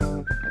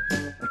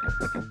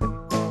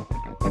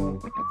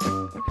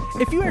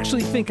If you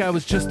actually think I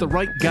was just the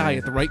right guy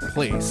at the right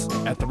place,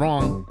 at the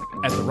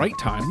right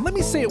time, let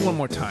me say it one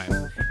more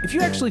time. If you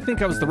actually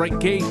think I was the right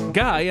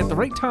guy at the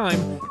right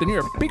time, then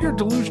you're a bigger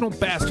delusional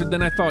bastard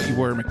than I thought you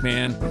were,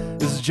 McMahon.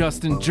 This is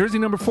Justin, jersey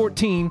number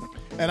 14.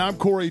 And I'm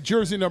Corey,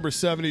 jersey number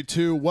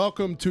 72.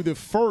 Welcome to the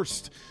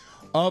first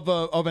of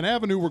an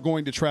avenue we're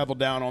going to travel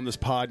down on this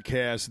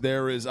podcast.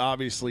 There is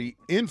obviously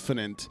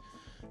infinite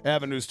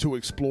avenues to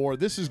explore.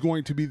 This is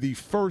going to be the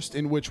first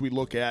in which we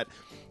look at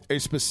a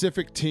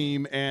specific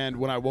team, and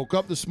when I woke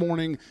up this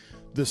morning,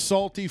 the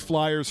salty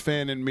Flyers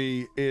fan in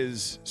me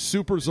is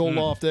super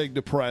Zoloft egg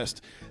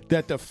depressed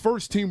that the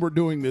first team we're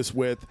doing this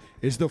with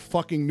is the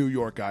fucking New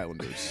York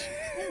Islanders.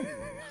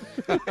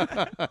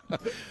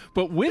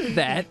 But with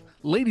that,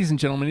 ladies and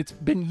gentlemen, it's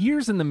been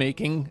years in the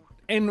making,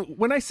 and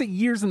when I say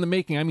years in the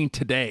making, I mean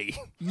today.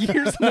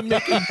 Years in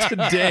the making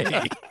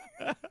today.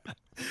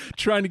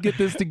 Trying to get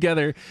this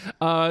together.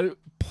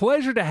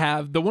 Pleasure to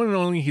have the one and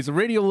only. He's a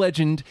radio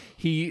legend.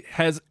 He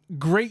has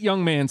great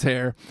young man's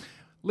hair.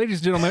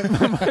 Ladies and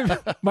gentlemen,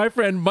 my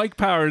friend Mike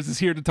Powers is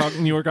here to talk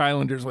New York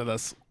Islanders with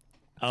us.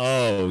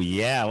 Oh,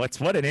 yeah.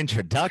 What an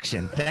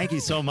introduction. Thank you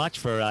so much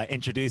for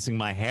introducing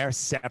my hair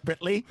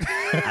separately.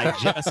 I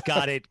just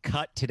got it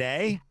cut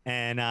today,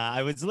 and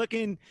I was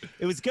looking.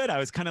 It was good. I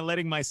was kind of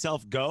letting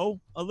myself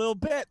go a little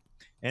bit.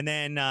 And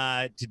then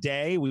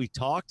today we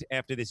talked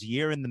after this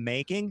year in the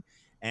making,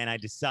 and I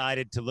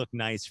decided to look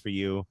nice for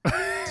you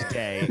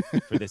today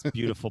for this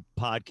beautiful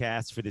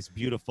podcast, for this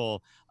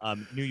beautiful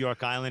New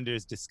York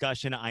Islanders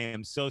discussion. I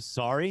am so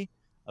sorry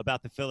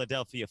about the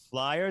Philadelphia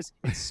Flyers.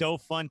 It's so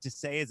fun to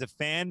say as a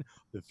fan,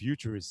 the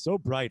future is so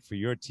bright for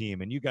your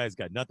team, and you guys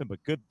got nothing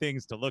but good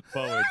things to look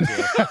forward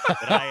to.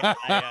 But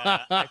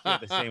I feel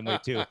the same way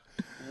too.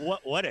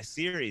 What a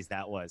series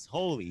that was.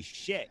 Holy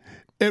shit.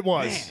 It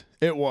was. Man.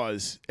 It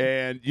was.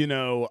 And, you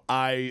know,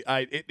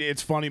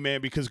 it's funny,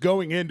 man, because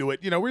going into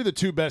it, you know, we're the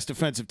two best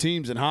defensive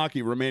teams in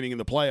hockey remaining in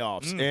the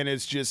playoffs. And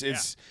it's just,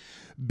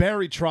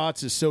 Barry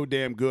Trotz is so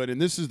damn good.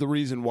 And this is the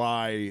reason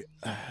why,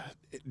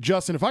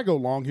 Justin, if I go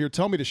long here,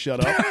 tell me to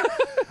shut up.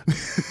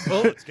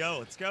 Well, let's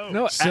go.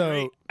 No,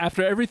 So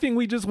after everything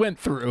we just went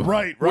through,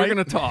 right. we're going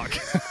to talk.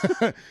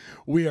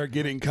 We are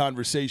getting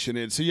conversation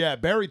in. So, yeah,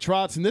 Barry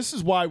Trotz, and this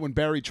is why when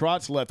Barry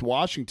Trotz left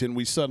Washington,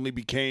 we suddenly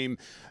became,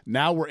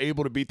 now we're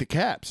able to beat the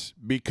Caps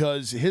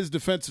because his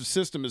defensive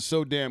system is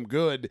so damn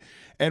good,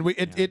 and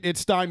it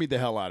stymied the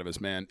hell out of us,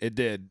 man. It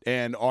did,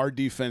 and our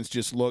defense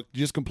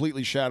just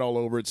completely shat all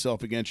over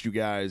itself against you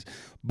guys.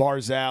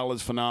 Barzal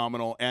is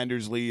phenomenal.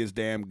 Anders Lee is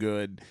damn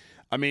good.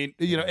 I mean,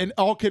 you know, and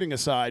all kidding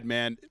aside,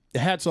 man,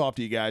 hats off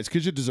to you guys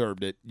because you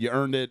deserved it. You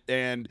earned it.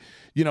 And,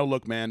 you know,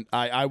 look, man,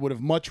 I would have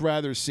much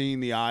rather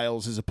seen the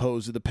Isles as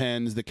opposed to the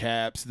Pens, the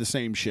Caps, the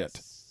same shit.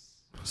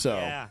 So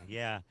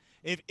Yeah.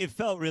 It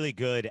felt really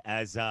good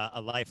as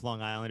a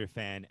lifelong Islander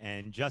fan.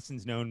 And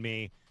Justin's known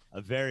me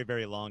a very,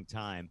 very long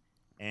time.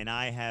 And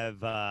I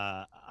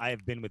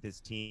have been with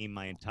this team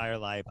my entire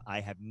life. I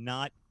have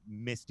not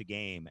missed a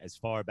game as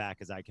far back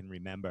as I can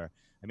remember.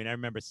 I mean, I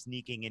remember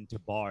sneaking into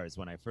bars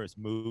when I first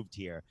moved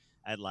here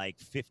at like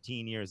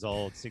 15 years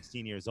old,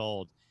 16 years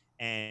old.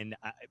 And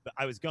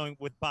I was going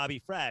with Bobby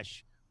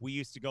Fresh. We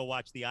used to go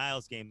watch the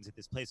Isles games at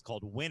this place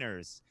called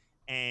Winners.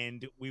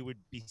 And we would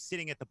be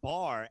sitting at the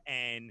bar,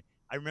 and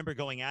I remember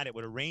going at it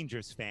with a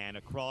Rangers fan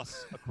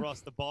across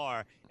the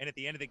bar, and at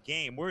the end of the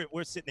game,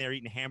 we're sitting there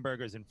eating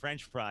hamburgers and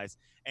French fries,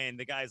 and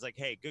the guy's like,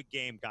 "Hey, good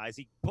game, guys."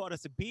 He bought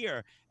us a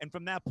beer, and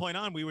from that point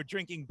on, we were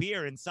drinking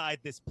beer inside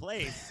this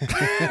place,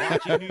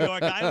 watching New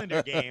York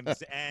Islander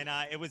games, and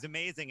it was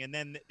amazing. And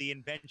then the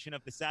invention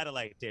of the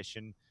satellite dish,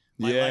 and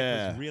my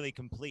life was really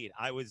complete.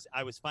 I was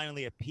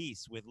finally at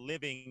peace with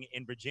living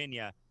in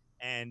Virginia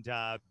and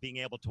being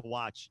able to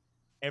watch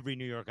every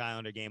New York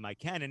Islander game I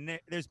can. And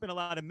there's been a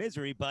lot of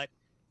misery, but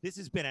this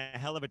has been a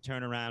hell of a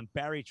turnaround.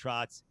 Barry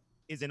Trotz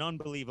is an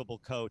unbelievable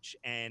coach.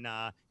 And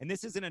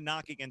this isn't a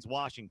knock against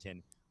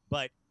Washington,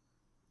 but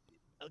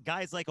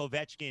guys like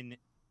Ovechkin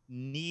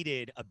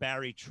needed a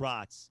Barry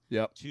Trotz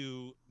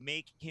to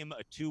make him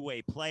a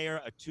two-way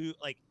player,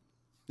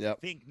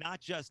 think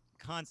not just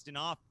constant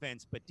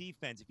offense, but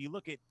defense. If you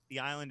look at the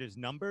Islanders'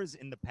 numbers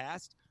in the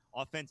past,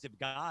 offensive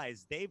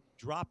guys, they've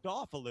dropped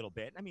off a little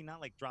bit. I mean,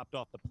 not like dropped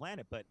off the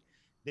planet, but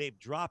they've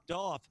dropped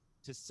off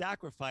to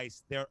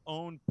sacrifice their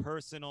own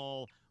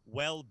personal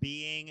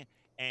well-being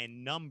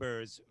and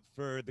numbers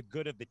for the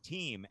good of the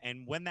team.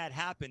 And when that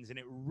happens, and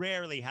it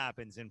rarely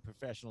happens in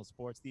professional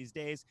sports these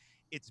days,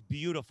 it's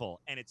beautiful.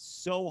 And it's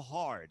so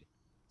hard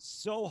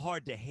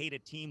to hate a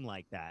team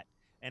like that.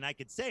 And I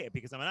could say it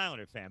because I'm an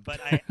Islander fan, but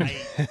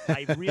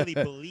I really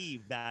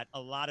believe that a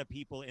lot of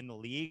people in the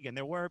league, and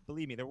there were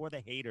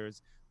the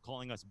haters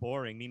calling us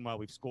boring. Meanwhile,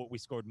 we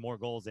scored more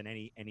goals than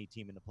any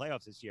team in the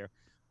playoffs this year.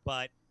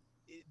 But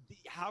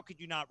how could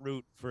you not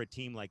root for a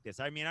team like this?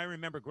 I mean, I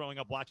remember growing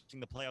up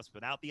watching the playoffs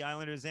without the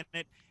Islanders in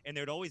it, and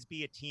there'd always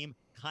be a team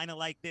kind of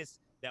like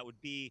this that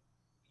would be,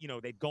 you know,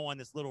 they'd go on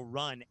this little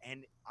run,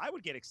 and I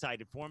would get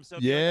excited for them. So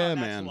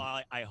that's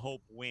why I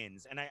hope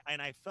wins. And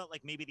I felt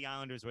like maybe the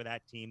Islanders were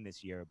that team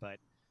this year, but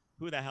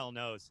who the hell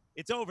knows?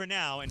 It's over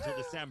now until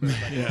December,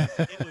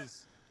 but it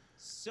was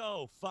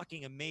so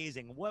fucking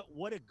amazing.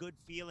 What a good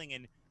feeling,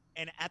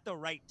 and at the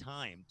right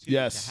time too.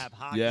 Yes. To have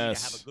hockey, to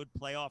have a good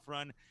playoff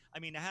run. I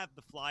mean, to have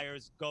the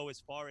Flyers go as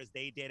far as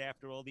they did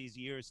after all these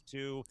years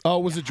too. Oh,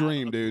 it was a have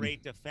dream, dude.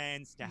 Great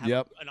defense, to have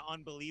an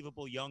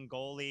unbelievable young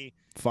goalie.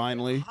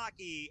 Finally,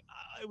 hockey.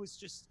 It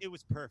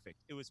was perfect.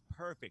 It was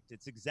perfect.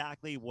 It's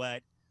exactly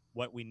what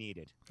we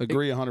needed.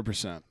 Agree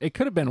 100%. It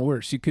could have been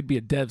worse. You could be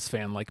a Devs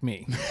fan like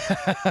me.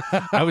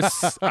 I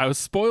was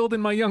spoiled in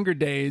my younger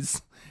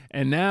days,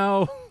 and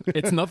now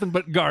it's nothing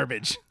but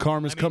garbage.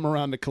 Karma's come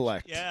around to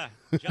collect. Yeah,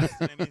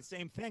 Justin. I mean,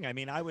 same thing. I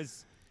mean, I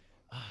was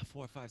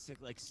 4, 5,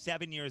 6, like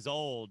 7 years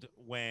old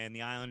when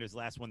the Islanders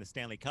last won the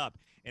Stanley Cup,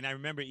 and I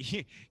remember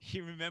you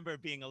remember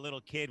being a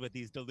little kid with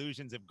these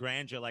delusions of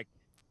grandeur, like,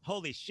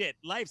 holy shit,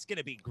 life's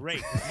gonna be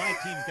great. My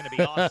team's gonna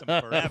be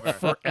awesome forever.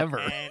 Forever.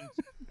 And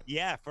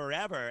yeah,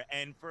 forever.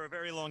 And for a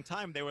very long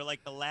time, they were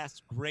like the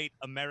last great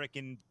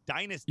American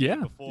dynasty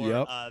before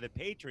the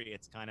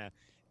Patriots kind of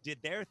did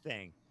their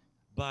thing.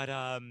 But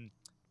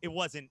it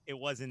wasn't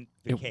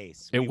the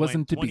case. It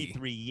wasn't to be.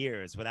 23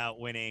 years without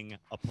winning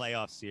a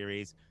playoff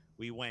series.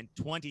 We went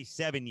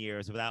 27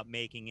 years without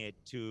making it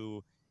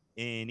to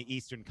an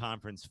Eastern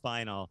Conference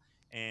final.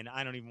 And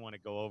I don't even want to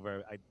go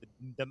over.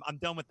 I'm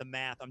done with the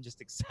math. I'm just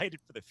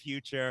excited for the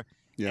future.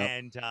 Yep.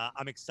 And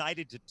I'm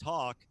excited to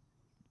talk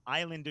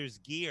Islanders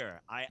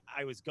gear.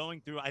 I was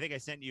going through, I think I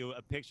sent you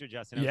a picture,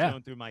 Justin. I was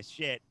going through my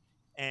shit,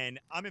 and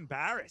I'm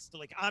embarrassed.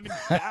 Like, I'm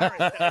embarrassed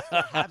that I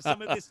still have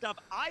some of this stuff.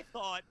 I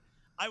thought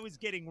I was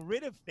getting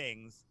rid of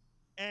things,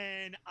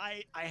 and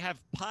I have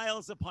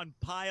piles upon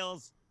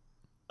piles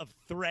of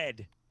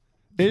thread.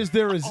 Is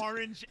there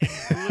orange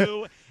and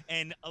blue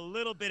and a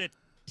little bit of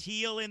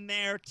teal in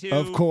there too?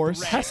 Of course.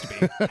 Thread. Has to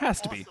be.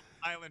 Has to be. Awesome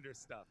Islander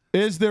stuff.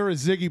 Is there a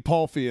Ziggy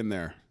Palfy in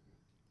there?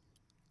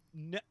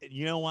 No,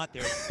 you know what?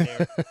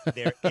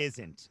 There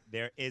isn't.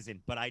 There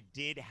isn't. But I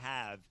did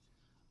have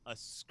a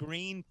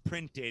screen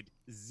printed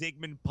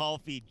Zygmunt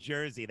Palfy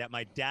jersey that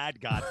my dad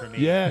got for me.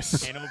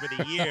 Yes. And over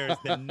the years,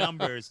 the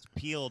numbers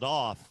peeled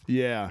off.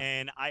 Yeah.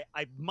 And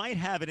I might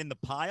have it in the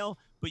pile,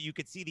 but you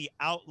could see the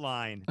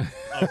outline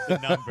of the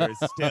numbers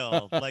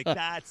still. Like,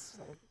 that's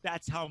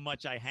how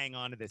much I hang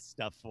on to this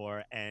stuff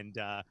for, and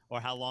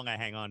or how long I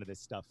hang on to this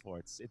stuff for.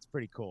 It's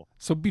pretty cool.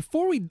 So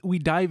before we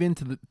dive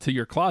into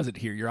your closet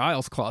here, your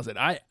Isles closet,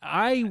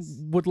 I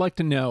would like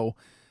to know,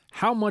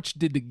 how much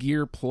did the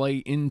gear play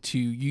into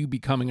you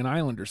becoming an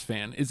Islanders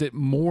fan? Is it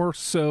more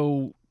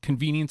so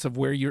convenience of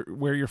where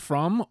you're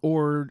from,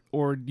 or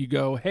do you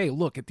go, hey,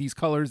 look at these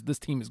colors, this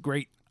team is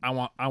great, I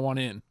want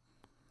in?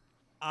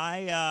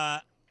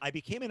 I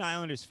became an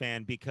Islanders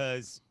fan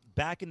because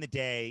back in the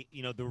day,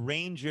 you know, the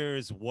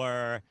Rangers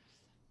were,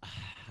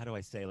 how do I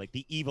say, like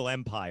the evil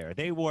empire.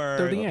 They were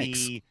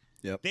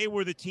they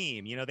were the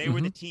team. You know, they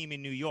were the team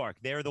in New York.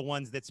 They're the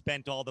ones that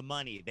spent all the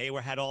money. They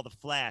had all the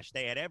flash.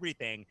 They had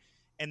everything.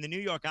 And the New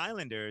York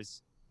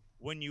Islanders,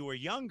 when you were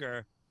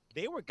younger,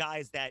 they were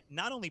guys that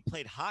not only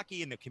played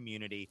hockey in the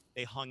community,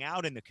 they hung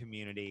out in the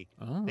community.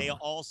 Oh. They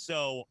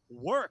also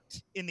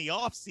worked in the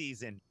off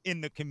season in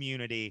the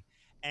community.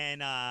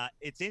 And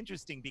it's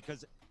interesting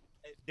because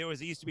there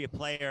used to be a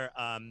player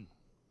on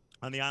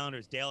the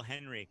Islanders, Dale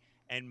Henry,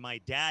 and my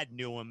dad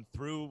knew him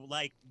through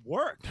like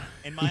work,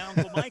 and my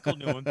Uncle Michael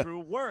knew him through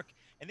work,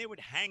 and they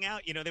would hang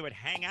out. You know, they would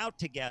hang out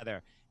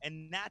together,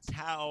 and that's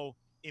how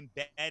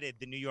embedded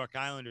the New York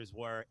Islanders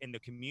were in the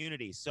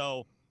community.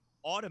 So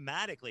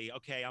automatically,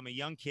 okay, I'm a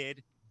young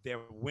kid.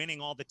 They're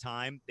winning all the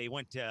time. They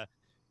went to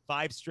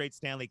 5 straight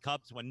Stanley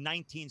Cups, won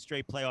 19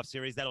 straight playoff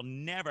series. That'll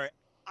never,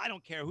 I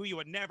don't care who you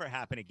would, never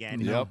happen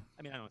again. Yep.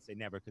 I mean, I don't say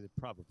never because it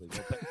probably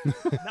will,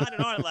 but not in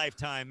our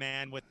lifetime,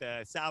 man, with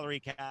the salary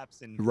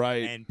caps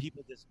and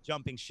people just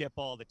jumping ship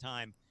all the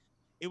time.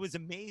 It was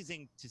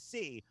amazing to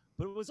see,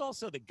 but it was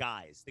also the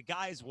guys. The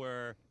guys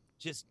were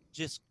just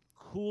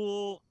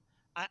cool.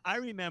 I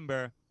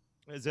remember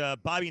there's a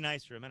Bobby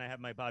Nystrom, and I have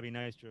my Bobby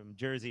Nystrom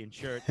jersey and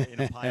shirt in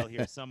a pile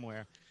here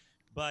somewhere.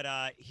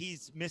 But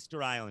he's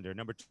Mr. Islander,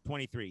 number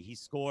 23. He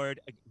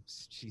scored.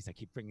 Jeez, I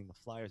keep bringing the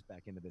Flyers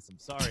back into this. I'm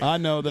sorry. I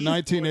know, the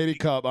 1980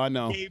 Cup. I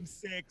know. Game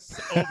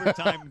 6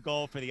 overtime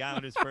goal for the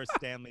Islanders' first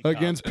Stanley Cup.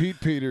 Against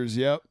Pete Peters,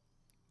 yep.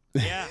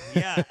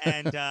 Yeah.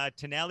 And John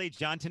Tonelli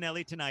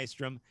to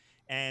Nystrom,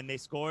 and they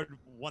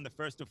won the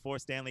first of 4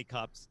 Stanley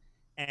Cups.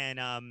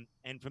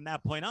 And from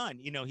that point on,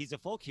 you know, he's a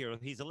folk hero.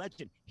 He's a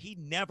legend. He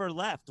never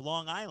left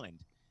Long Island.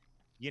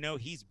 You know,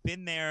 he's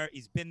been there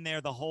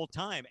the whole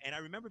time. And I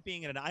remember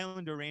being at an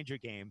Islander Ranger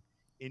game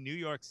in New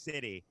York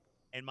City,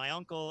 and my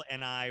uncle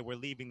and I were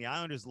leaving. The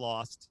Islanders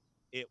lost.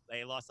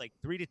 They lost like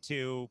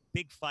 3-2,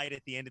 big fight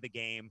at the end of the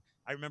game.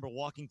 I remember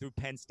walking through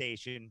Penn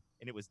Station,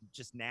 and it was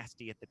just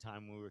nasty at the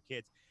time when we were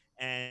kids.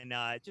 And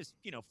just,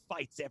 you know,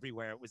 fights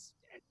everywhere. It was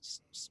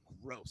just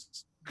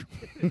gross.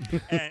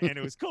 and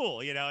it was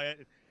cool, you know.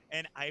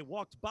 And I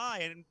walked by,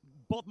 and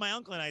both my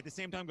uncle and I at the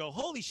same time go,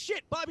 "Holy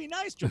shit, Bobby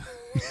Nystrom!"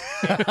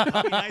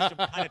 Bobby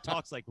Nystrom kind of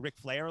talks like Ric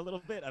Flair a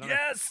little bit. I don't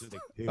Yes.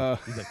 know.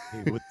 He's like,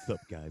 "Hey, what's up,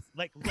 guys?"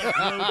 Like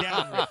low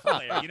down Ric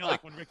Flair. You know,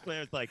 like when Ric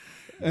Flair's like,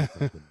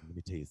 "Let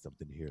me tell you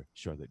something here,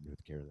 Charlotte,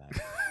 North Carolina."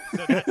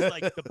 So that's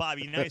like the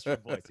Bobby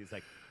Nystrom voice. He's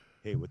like,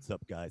 "Hey, what's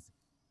up, guys?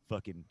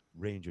 Fucking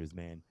Rangers,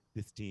 man.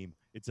 This team,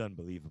 it's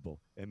unbelievable.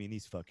 I mean,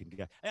 these fucking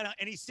guys."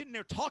 And he's sitting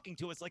there talking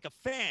to us like a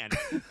fan,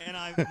 and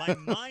my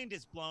mind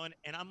is blown,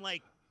 and I'm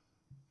like,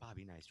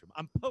 Bobby Nystrom.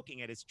 I'm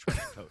poking at his trench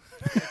coat.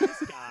 Like,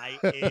 this guy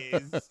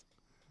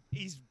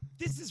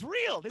this is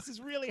real. This is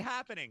really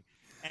happening.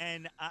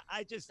 And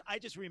I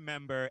just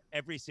remember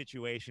every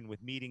situation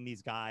with meeting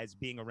these guys,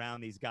 being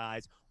around these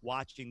guys,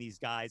 watching these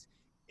guys.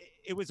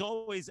 It was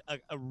always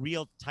a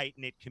real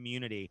tight-knit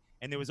community,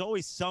 and there was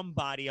always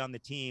somebody on the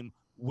team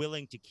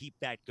willing to keep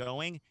that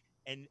going.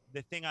 And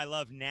the thing I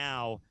love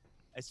now,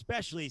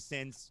 especially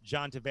since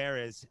John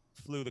Tavares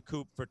flew the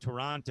coop for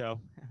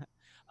Toronto,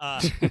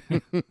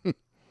 the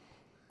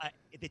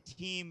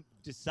team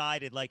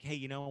decided, like, hey,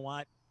 you know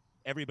what?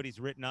 Everybody's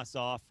written us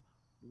off.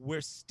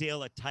 We're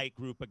still a tight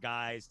group of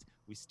guys.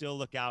 We still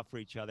look out for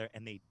each other,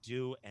 and they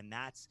do. And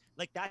that's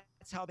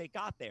how they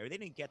got there. They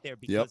didn't get there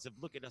because of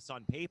look at us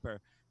on paper.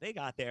 They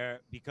got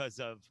there because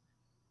of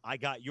I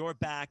got your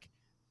back.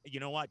 You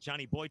know what?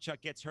 Johnny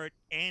Boychuk gets hurt.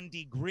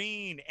 Andy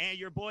Green, and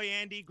your boy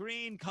Andy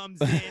Green comes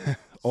in.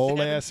 Old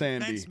ass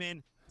Andy.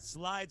 Defenseman,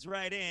 slides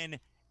right in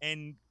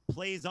and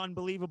plays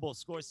unbelievable,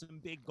 scores some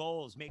big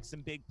goals, makes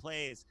some big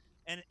plays.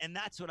 And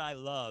that's what I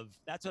love.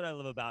 That's what I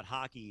love about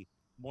hockey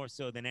more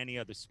so than any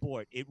other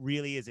sport. It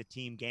really is a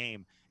team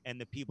game,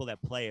 and the people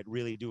that play it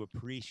really do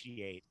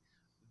appreciate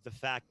the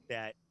fact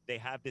that they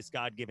have this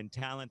God-given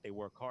talent. They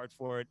work hard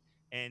for it.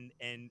 And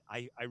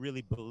I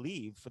really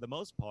believe, for the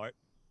most part,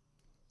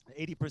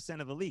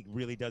 80% of the league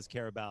really does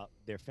care about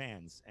their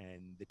fans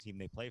and the team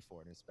they play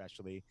for, and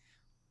especially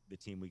the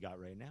team we got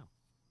right now.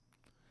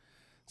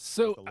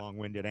 So that's a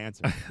long-winded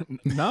answer.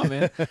 No,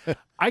 man.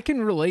 I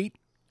can relate.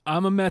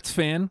 I'm a Mets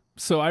fan,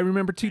 so I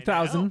remember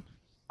 2000.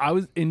 I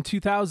was in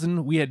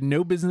 2000. We had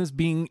no business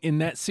being in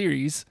that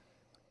series,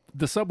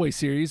 the Subway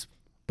Series,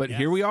 but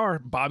here we are.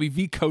 Bobby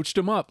V coached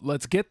them up.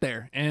 Let's get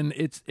there. And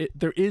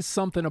there is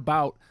something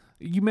about,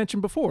 you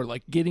mentioned before,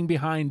 like getting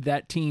behind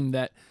that team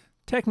that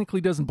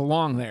technically doesn't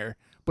belong there,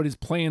 but is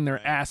playing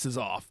their asses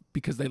off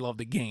because they love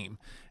the game.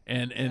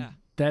 And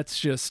that's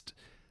just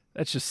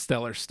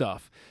stellar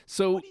stuff.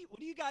 So what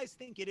do you guys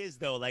think it is,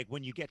 though? Like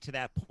when you get to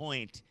that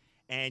point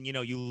and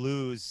you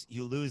lose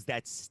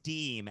that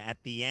steam at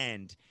the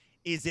end,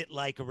 is it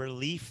like a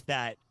relief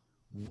that,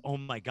 oh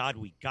my God,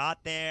 we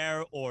got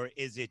there? Or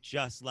is it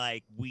just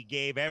like we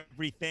gave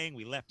everything,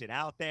 we left it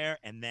out there,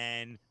 and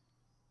then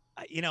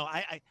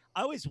I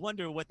always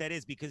wonder what that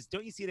is, because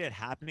don't you see that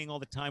happening all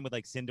the time with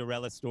like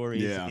Cinderella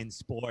stories in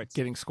sports?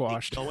 Getting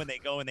squashed. They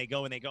go and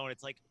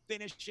it's like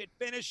finish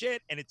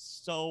it, and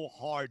it's so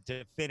hard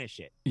to finish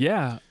it.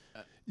 Yeah.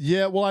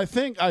 Yeah, well, I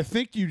think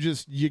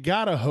you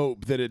gotta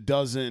hope that it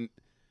doesn't,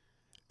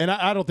 and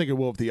I don't think it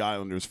will with the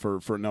Islanders for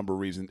a number of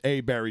reasons.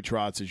 A, Barry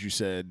Trotz, as you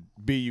said.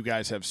 B, you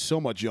guys have so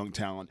much young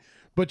talent.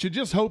 But you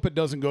just hope it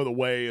doesn't go the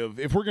way of,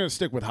 if we're going to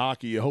stick with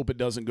hockey, you hope it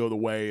doesn't go the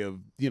way of,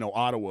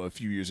 Ottawa a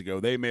few years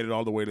ago. They made it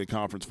all the way to the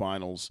conference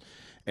finals,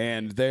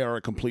 and they are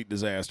a complete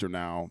disaster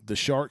now. The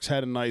Sharks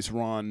had a nice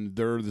run.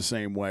 They're the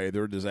same way.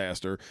 They're a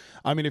disaster.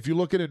 I mean, if you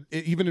look at it,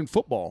 even in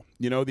football,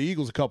 the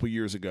Eagles a couple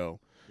years ago.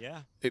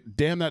 Yeah.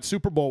 Damn, that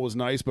Super Bowl was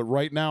nice, but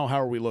right now,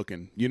 how are we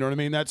looking? You know what I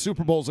mean? That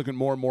Super Bowl's looking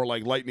more and more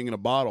like lightning in a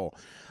bottle.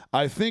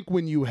 I think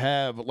when you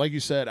have, like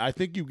you said, I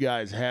think you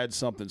guys had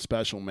something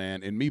special,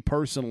 man. And me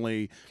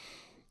personally,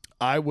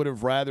 I would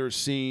have rather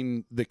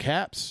seen the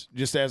Caps,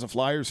 just as a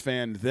Flyers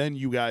fan, than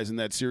you guys in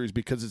that series,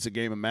 because it's a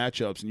game of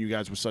matchups, and you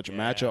guys were such a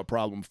matchup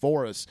problem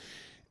for us.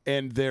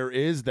 And there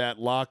is that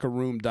locker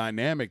room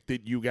dynamic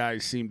that you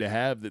guys seem to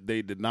have that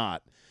they did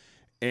not.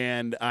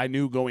 And I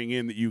knew going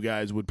in that you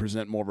guys would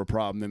present more of a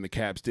problem than the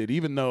Caps did,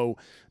 even though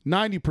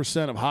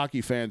 90% of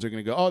hockey fans are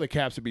going to go, oh, the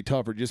Caps would be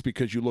tougher just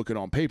because you look at it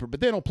on paper.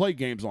 But they don't play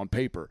games on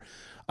paper.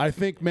 I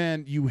think,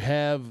 man,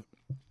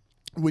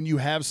 when you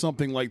have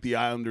something like the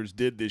Islanders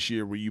did this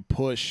year, where you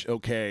push,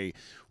 okay,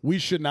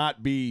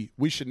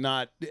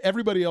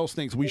 everybody else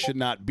thinks we should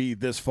not be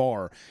this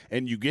far,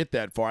 and you get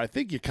that far. I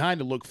think you kind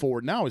of look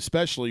forward now,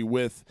 especially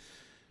with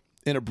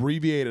an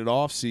abbreviated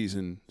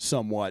offseason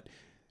somewhat.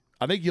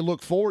 I think you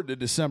look forward to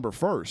December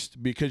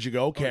 1st, because you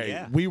go,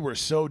 okay, we were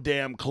so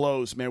damn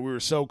close, man. We were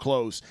so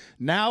close.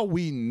 Now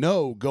we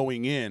know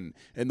going in,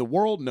 and the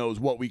world knows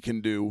what we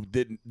can do,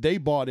 that they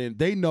bought in.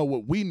 They know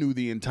what we knew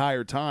the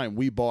entire time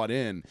we bought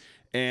in.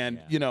 And,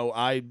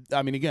 I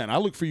mean, again, I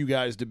look for you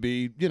guys to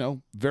be,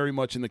 very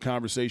much in the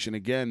conversation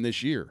again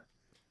this year.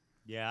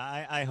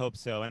 Yeah, I hope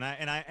so. And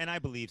I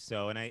believe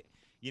so. And I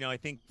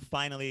think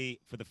finally,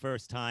 for the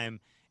first time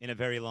in a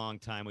very long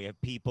time, we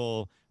have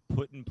people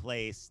put in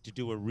place to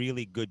do a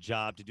really good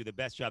job, to do the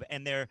best job.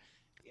 And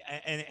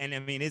I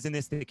mean, isn't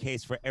this the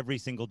case for every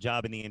single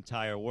job in the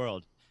entire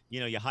world?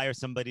 You hire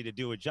somebody to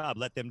do a job,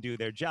 let them do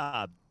their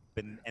job.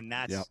 and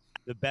that's Yep.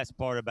 the best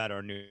part about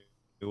our new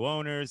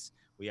owners.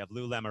 We have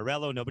Lou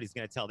Lamoriello. Nobody's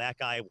going to tell that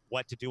guy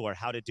what to do or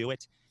how to do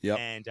it. Yep.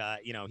 And,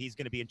 he's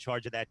going to be in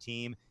charge of that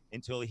team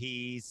until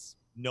he's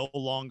no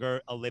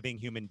longer a living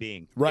human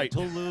being. Right.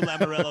 Until Lou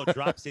Lamoriello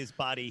drops his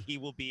body, he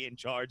will be in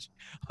charge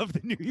of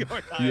the New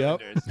York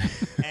Islanders.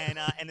 And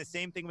the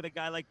same thing with a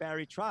guy like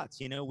Barry Trotz.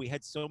 We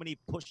had so many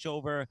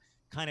pushover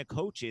kind of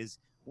coaches.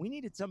 We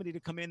needed somebody to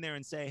come in there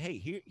and say,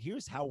 hey,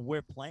 here's how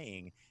we're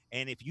playing.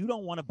 And if you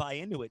don't want to buy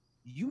into it,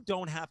 you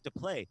don't have to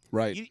play.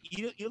 Right.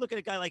 You look at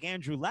a guy like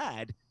Andrew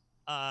Ladd.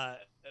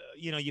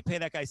 You pay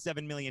that guy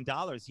 $7 million.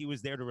 He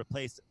was there to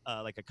replace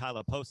like a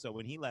Kyle Poso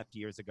when he left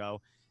years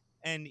ago,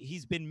 and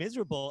he's been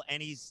miserable.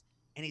 And he's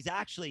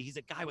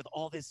a guy with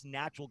all this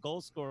natural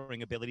goal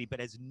scoring ability, but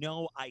has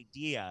no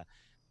idea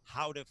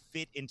how to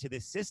fit into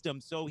this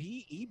system. So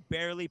he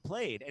barely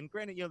played. And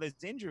granted,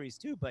 there's injuries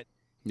too, but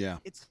Yeah.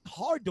 it's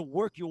hard to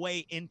work your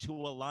way into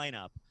a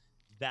lineup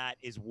that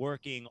is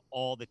working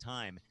all the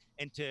time.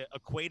 And to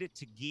equate it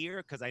to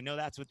gear, because I know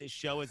that's what this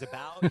show is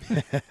about.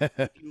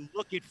 If you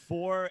look at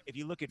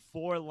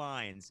four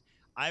lines,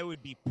 I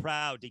would be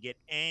proud to get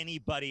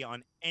anybody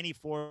on any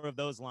four of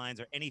those lines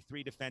or any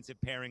three defensive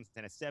pairings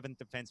and a seventh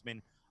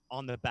defenseman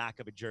on the back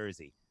of a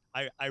jersey.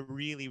 I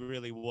really,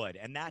 really would.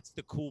 And that's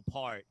the cool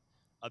part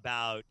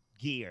about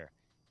gear.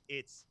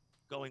 It's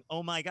going,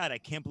 oh my God, I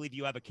can't believe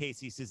you have a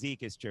Casey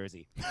Cizikas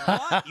jersey.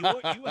 What? You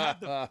have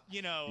the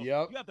you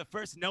have the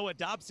first Noah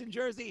Dobson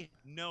jersey?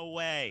 No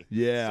way.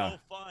 Yeah. So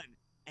fun.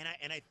 And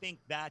I think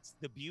that's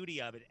the beauty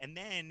of it. And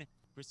then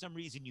for some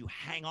reason you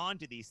hang on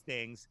to these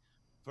things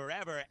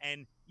forever,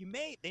 and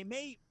they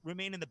may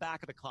remain in the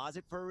back of the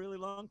closet for a really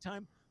long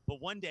time,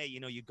 but one day,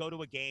 you go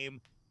to a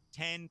game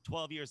 10,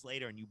 12 years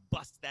later and you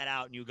bust that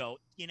out and you go,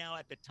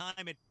 at the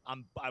time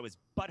I was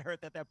butthurt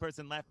that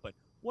person left, but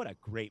what a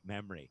great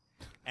memory.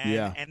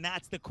 And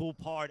that's the cool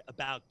part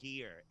about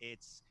gear.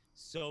 It's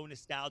so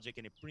nostalgic,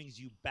 and it brings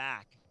you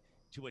back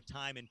to a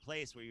time and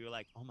place where you're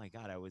like, oh my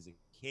God, I was a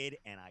kid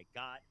and I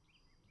got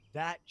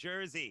that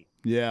jersey.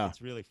 Yeah.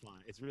 It's really fun.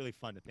 It's really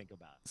fun to think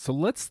about. So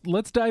let's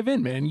dive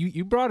in, man.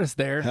 You brought us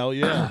there. Hell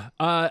yeah.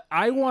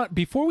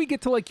 Before we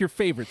get to like your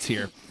favorites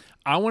here,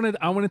 I want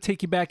to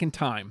take you back in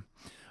time.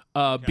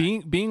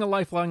 Okay. Being a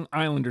lifelong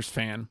Islanders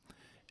fan,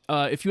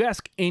 if you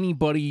ask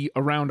anybody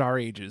around our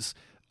ages,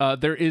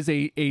 there is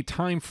a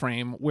time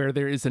frame where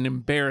there is an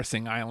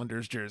embarrassing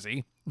Islanders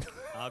jersey.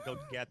 I'll go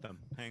get them.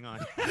 Hang on.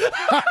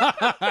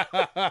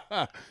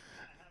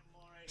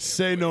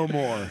 Say no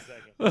more.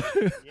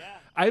 Yeah.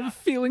 I have a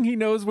feeling he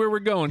knows where we're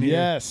going here.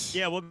 Yes.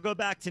 Yeah, we'll go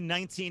back to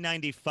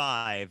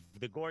 1995,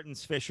 the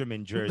Gordon's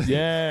Fisherman jersey.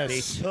 Yes.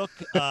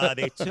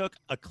 They took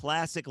a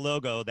classic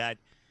logo that,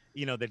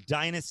 the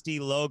Dynasty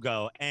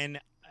logo, and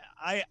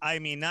I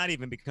mean, not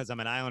even because I'm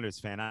an Islanders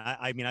fan.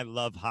 I mean, I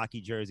love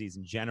hockey jerseys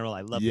in general.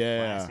 I love the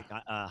classic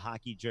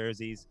hockey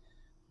jerseys,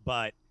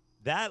 but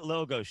that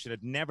logo should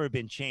have never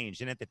been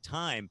changed. And at the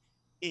time,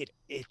 it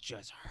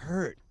just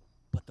hurt.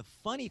 But the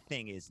funny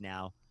thing is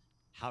now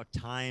how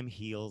time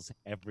heals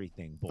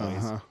everything,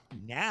 boys. Uh-huh.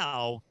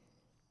 Now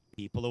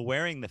people are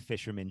wearing the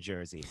fisherman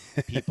jersey.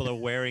 People are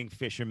wearing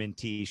fisherman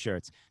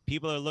T-shirts.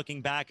 People are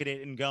looking back at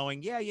it and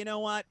going, yeah, you know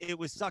what? It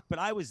was sucked, but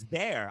I was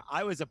there.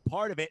 I was a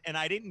part of it, and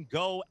I didn't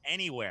go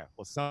anywhere.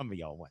 Well, some of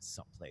y'all went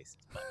someplace,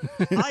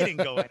 but I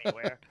didn't go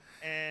anywhere.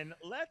 And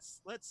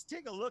let's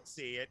take a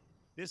look-see.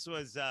 This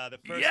was the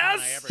first one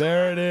I ever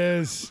There got. it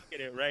is.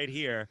 Look at it right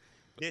here.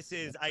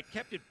 I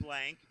kept it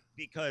blank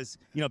because,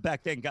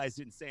 back then guys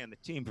didn't stay on the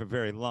team for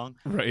very long.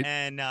 Right.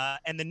 And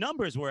the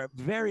numbers were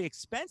very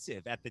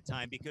expensive at the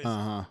time because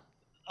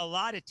a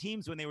lot of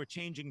teams, when they were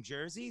changing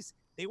jerseys,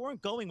 they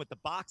weren't going with the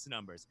box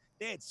numbers.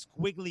 They had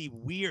squiggly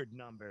weird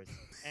numbers.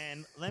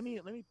 And let me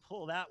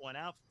pull that one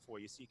out for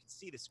you so you can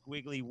see the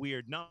squiggly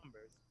weird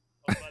numbers.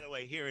 Oh, by the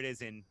way, here it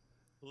is in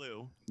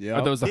blue. Yeah.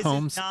 Are those the This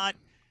homes? is not,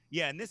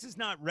 and this is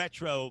not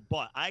retro,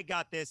 but I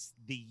got this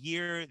the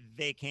year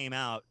they came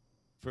out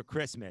for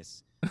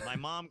Christmas. My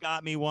mom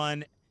got me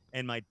one,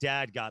 and my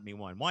dad got me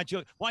one. Why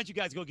don't you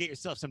guys go get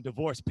yourself some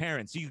divorced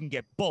parents so you can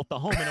get both the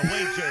home and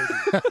away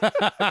jerseys?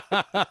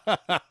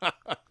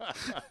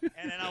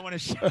 And then I want to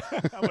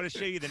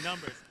show you the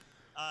numbers.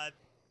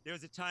 There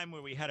was a time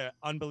where we had an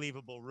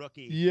unbelievable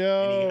rookie.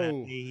 Yo.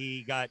 And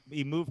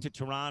he moved to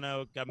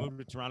Toronto. Got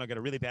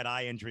a really bad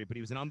eye injury, but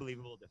he was an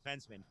unbelievable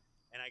defenseman.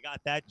 And I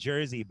got that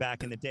jersey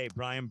back in the day,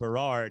 Brian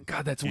Berard.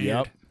 God, that's weird.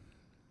 Yep.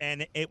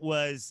 And it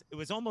was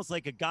almost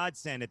like a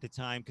godsend at the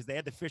time because they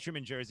had the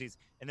fisherman jerseys,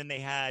 and then they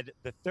had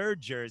the third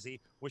jersey,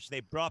 which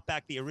they brought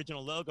back the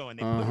original logo and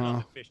they put it on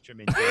the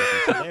fisherman jersey.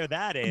 So there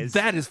that is.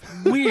 That is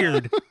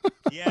weird.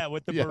 Yeah,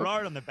 with the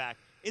Berard on the back.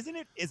 Isn't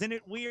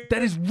it weird?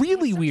 That is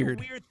really weird.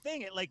 A weird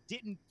thing. It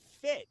didn't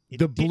fit.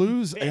 The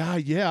Blues.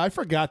 Yeah, I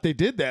forgot they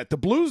did that. The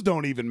Blues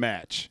don't even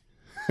match.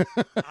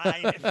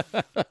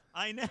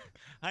 I know.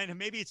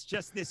 Maybe it's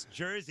just this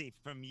jersey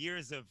from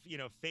years of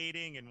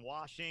fading and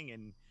washing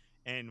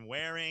and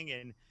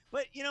wearing,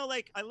 But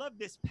like I love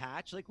this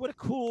patch. Like what a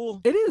cool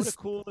It is. what a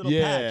cool little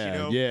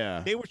patch.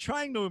 Yeah. They were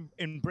trying to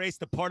embrace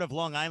the part of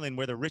Long Island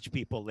where the rich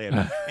people live,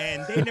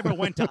 and they never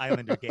went to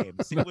Islander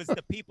games. It was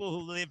the people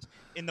who lived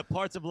in the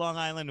parts of Long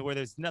Island where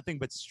there's nothing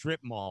but strip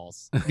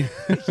malls,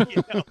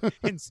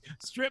 and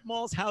strip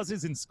malls,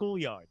 houses, and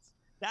schoolyards.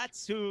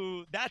 That's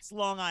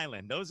Long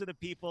Island. Those are the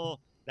people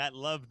that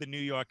love the New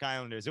York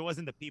Islanders. It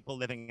wasn't the people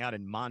living out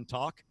in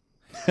Montauk.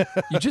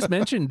 You just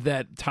mentioned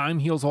that time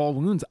heals all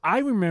wounds. I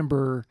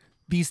remember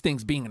these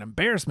things being an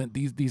embarrassment,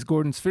 these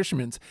Gordon's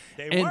Fishermen's.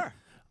 They were.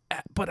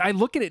 But I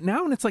look at it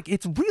now and it's like,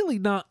 it's really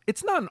not,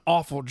 it's not an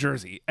awful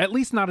jersey. At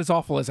least not as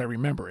awful as I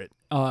remember it.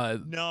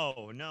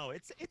 No,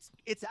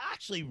 it's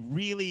actually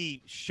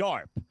really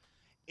sharp.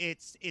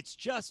 It's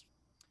just,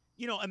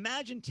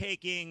 imagine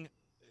taking,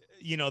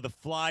 the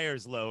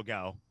Flyers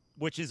logo,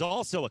 which is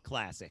also a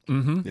classic.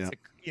 Mm-hmm. Yeah.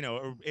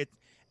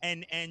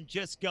 And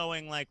just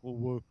going like,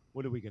 well,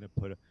 what are we going to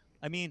put?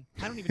 I mean,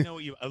 I don't even know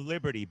what a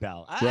Liberty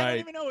Bell. I Right. don't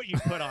even know what you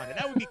put on it.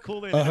 That would be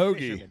cooler A than a hoagie.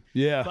 fisherman.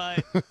 Yeah.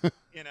 But,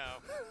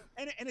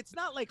 and it's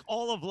not like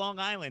all of Long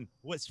Island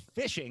was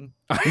fishing.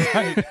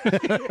 Right.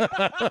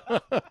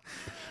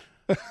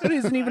 It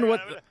isn't even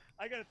what.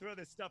 I got to throw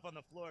this stuff on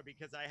the floor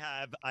because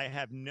I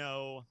have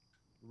no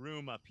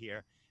room up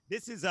here.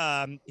 This is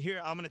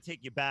here. I'm going to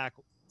take you back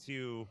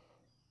to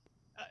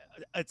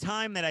a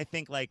time that I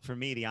think, like, for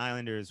me, the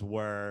Islanders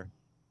were.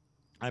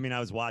 I mean,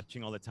 I was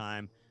watching all the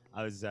time.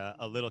 I was a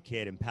little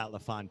kid, and Pat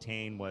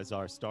LaFontaine was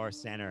our star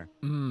center,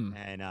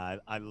 and I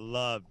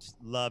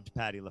loved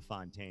Patty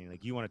LaFontaine.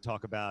 Like, you want to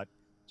talk about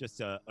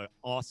just an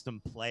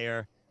awesome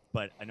player,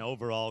 but an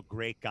overall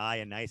great guy,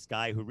 a nice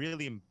guy who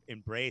really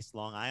embraced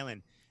Long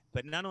Island.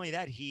 But not only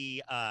that,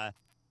 he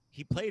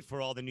played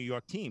for all the New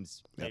York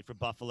teams. Played for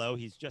Buffalo.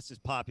 He's just as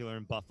popular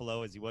in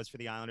Buffalo as he was for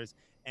the Islanders,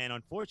 and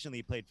unfortunately,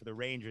 he played for the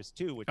Rangers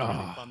too, which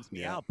really bums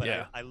me out.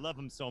 But I love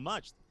him so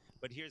much.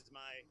 But here's my.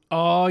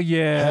 Oh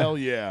yeah. Hell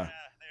yeah.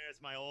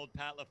 There's my old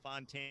Pat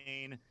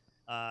LaFontaine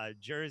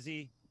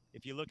jersey.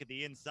 If you look at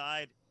the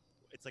inside,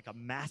 it's like a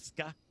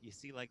masca. You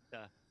see like the.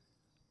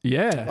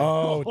 Yeah.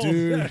 Oh,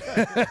 dude.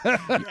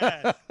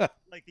 Yeah,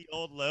 like the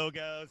old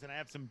logos, and I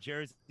have some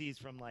jerseys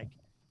from like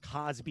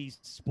Cosby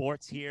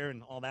Sports here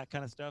and all that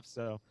kind of stuff.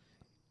 So,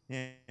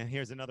 yeah,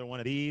 here's another one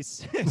of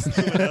these. Two of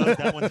those.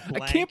 That one's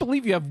blank. I can't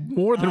believe you have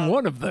more than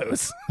one of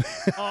those.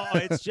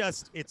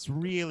 It's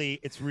really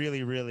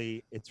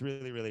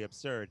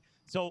absurd.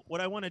 So what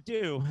I want to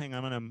do, hang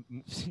on, I'm gonna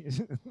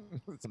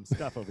put some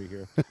stuff over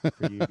here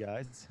for you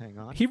guys. Hang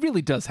on. He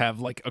really does have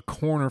like a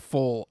corner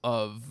full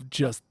of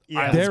just.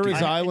 There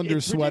is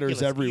Islander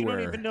sweaters ridiculous. everywhere.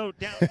 You don't even know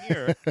down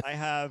here. I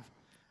have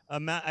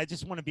I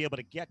just want to be able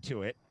to get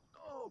to it.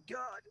 Oh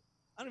God,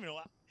 I don't even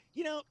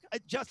know.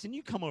 Justin,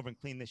 you come over and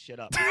clean this shit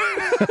up.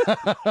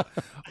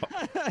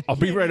 I'll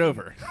be right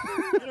over.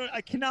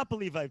 I cannot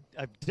believe I've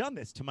done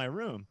this to my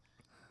room.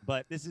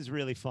 But this is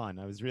really fun.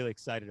 I was really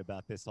excited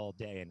about this all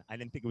day, and I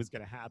didn't think it was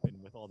going to happen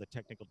with all the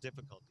technical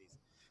difficulties.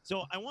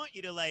 So I want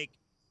you to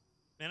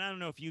and I don't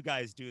know if you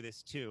guys do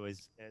this too,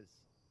 as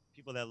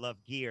people that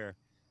love gear.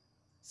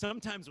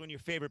 Sometimes when your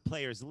favorite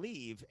players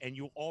leave and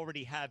you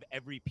already have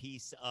every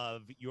piece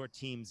of your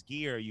team's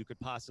gear you could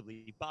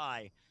possibly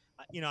buy,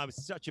 I was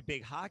such a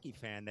big hockey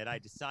fan that I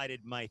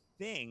decided my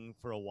thing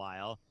for a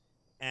while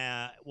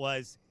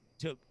was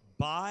to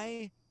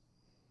buy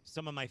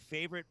some of my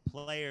favorite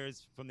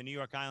players from the New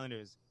York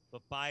Islanders,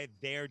 but buy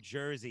their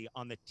jersey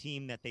on the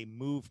team that they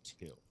moved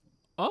to.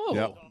 Oh,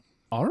 Yep.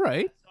 All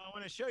right. So I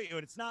want to show you.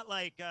 And it's not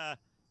like,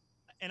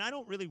 and I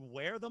don't really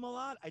wear them a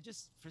lot. I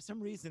just, for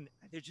some reason,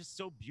 they're just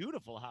so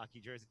beautiful, hockey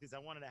jerseys. I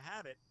wanted to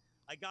have it.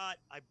 I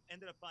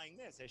ended up buying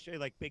this. I show you,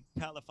 like, big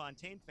Pat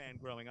LaFontaine fan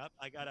growing up.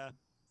 I got a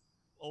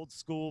old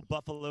school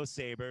Buffalo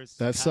Sabres.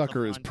 That Pat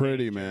sucker is LaFontaine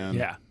pretty, jersey. man.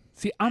 Yeah.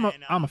 See, I'm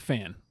a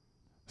fan.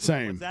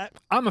 Same. What's that?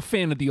 I'm a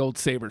fan of the old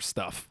Sabres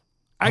stuff.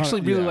 I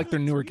actually really yeah. like their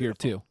newer gear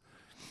Beautiful. too.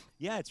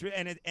 Yeah, it's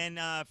and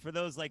for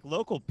those like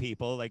local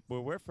people, like where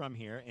we're from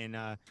here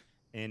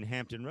in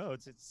Hampton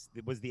Roads,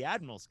 it was the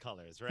Admiral's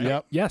colors, right?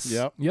 Yep. Yes.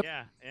 Yep.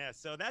 Yeah.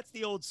 So that's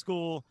the old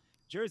school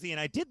jersey, and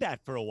I did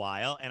that for a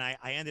while, and I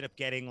ended up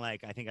getting,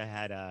 like, I think I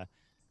had a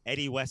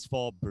Eddie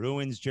Westfall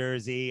Bruins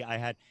jersey.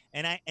 I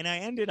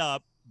ended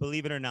up,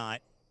 believe it or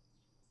not,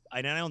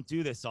 I don't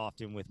do this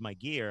often with my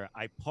gear.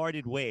 I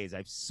parted ways.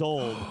 I've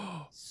sold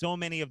so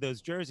many of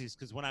those jerseys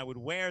because when I would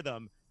wear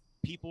them,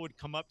 people would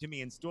come up to me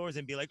in stores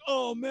and be like,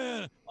 "Oh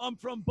man, I'm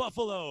from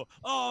Buffalo.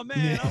 Oh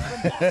man, I'm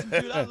from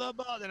Boston, dude. I love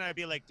Boston." And I'd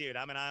be like, "Dude,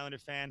 I'm an Islander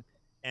fan."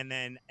 And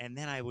then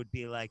I would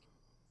be like,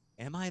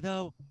 "Am I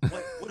though?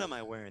 What am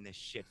I wearing this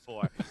shit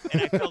for?"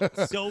 And I felt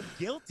so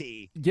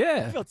guilty.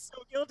 Yeah. I felt so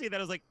guilty that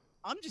I was like,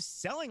 "I'm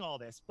just selling all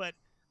this." But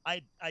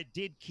I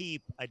did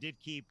keep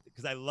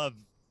because I love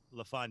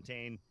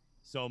LaFontaine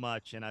so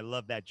much, and I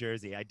love that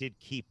jersey. I did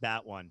keep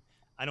that one.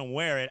 I don't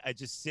wear it. It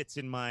just sits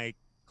in my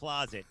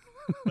closet.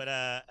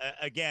 But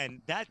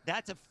again,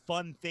 that's a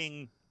fun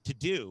thing to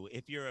do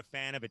if you're a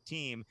fan of a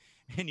team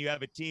and you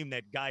have a team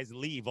that guys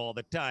leave all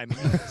the time.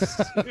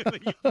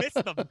 You miss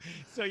them,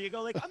 so you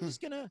go like, I'm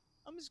just gonna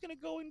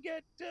go and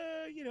get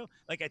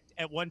like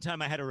at one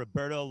time I had a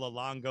Roberto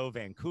Luongo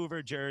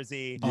Vancouver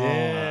jersey.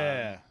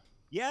 Yeah.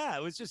 Yeah,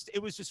 it was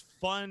just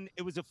fun.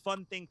 It was a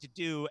fun thing to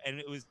do, and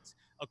it was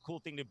a cool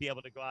thing to be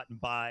able to go out and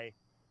buy,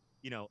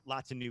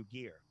 lots of new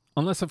gear.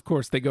 Unless, of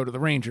course, they go to the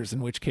Rangers,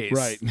 in which case.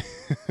 Right.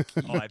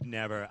 Oh, I don't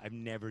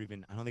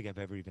think I've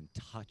ever even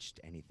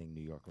touched anything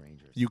New York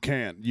Rangers. You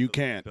can't.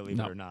 Believe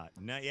it or not.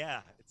 No,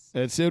 yeah.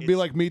 It'd be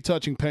like me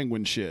touching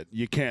Penguin shit.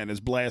 You can't. It's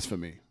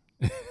blasphemy.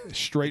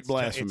 Straight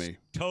blasphemy.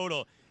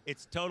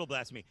 It's total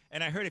blasphemy.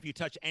 And I heard if you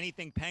touch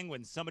anything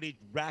Penguin, somebody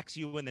racks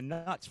you in the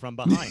nuts from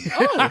behind.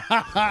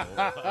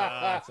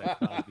 That's a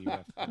Cosby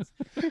reference.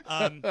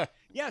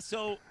 Yeah,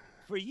 so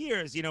for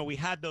years, we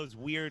had those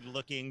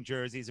weird-looking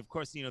jerseys. Of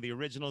course, the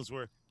originals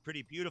were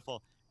pretty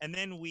beautiful. And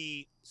then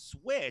we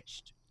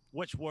switched,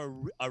 which were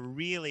a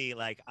really,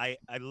 I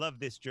love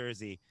this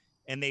jersey.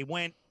 And they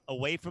went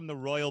away from the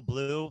royal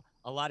blue.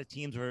 A lot of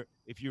teams were,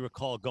 if you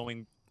recall,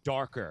 going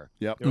darker.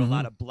 Yep. There were a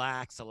lot of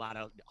blacks, a lot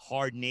of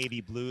hard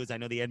navy blues. I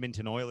know the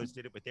Edmonton Oilers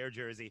did it with their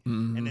jersey.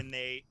 And then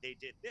they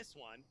did this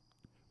one.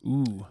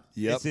 Ooh.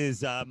 Yep. This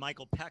is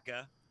Michael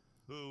Pekka,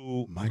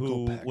 who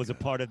was a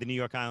part of the New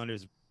York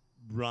Islanders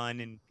run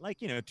in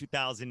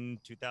 2000,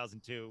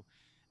 2002.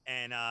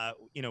 And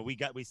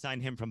we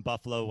signed him from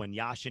Buffalo when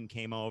Yashin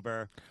came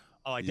over.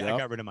 Oh, I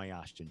got rid of my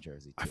Yashin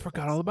jersey too. I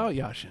forgot all about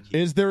Yashin.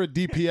 Is there a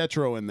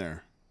DiPietro in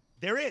there?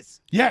 There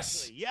is.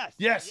 Yes. Actually, yes.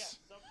 Yes.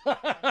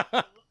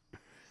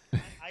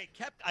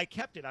 I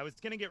kept it. I was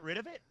gonna get rid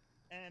of it,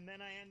 and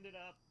then I ended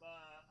up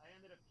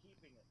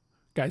keeping it.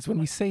 Guys, when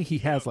we say he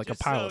has a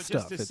pile of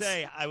stuff, just to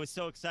say, I was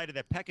so excited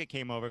that Pekka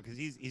came over because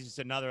he's just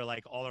another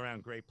all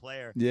around great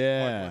player.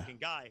 Yeah. Hard-working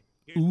guy.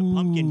 Here's the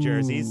pumpkin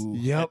jerseys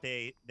Yep.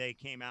 that they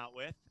came out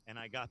with, and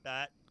I got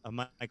that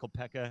Michael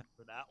Pekka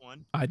for that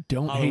one. I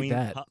don't hate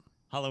that.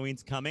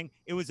 Halloween's coming.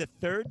 It was a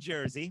third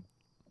jersey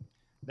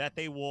that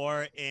they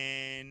wore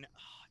in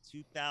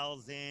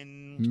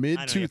 2000, mid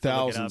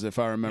 2000s, if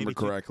I remember Maybe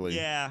correctly.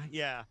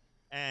 Yeah.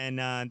 And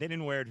they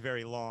didn't wear it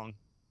very long,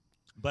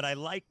 but I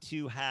like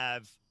to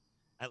have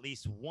at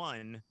least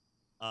one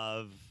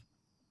of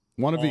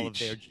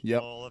each.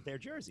 All of their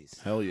jerseys.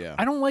 Hell yeah.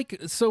 I don't like.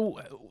 So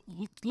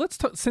let's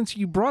talk. Since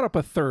you brought up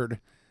a third,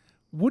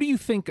 what do you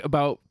think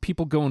about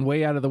people going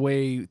way out of the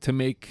way to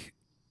make?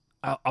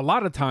 A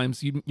lot of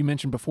times, you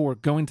mentioned before,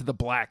 going to the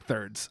black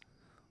thirds.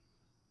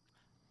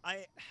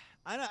 I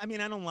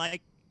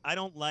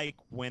don't like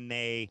when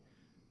they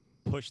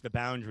push the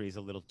boundaries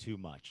a little too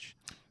much.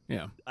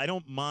 Yeah. I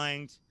don't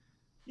mind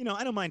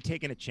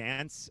taking a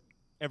chance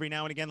every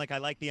now and again. I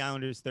like the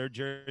Islanders' third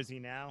jersey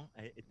now.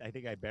 I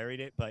think I buried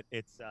it, but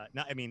it's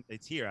not. I mean,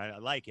 it's here. I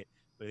like it,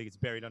 but I think it's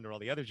buried under all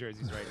the other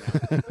jerseys right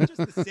now. But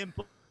just the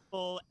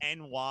simple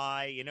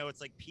NY. It's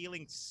like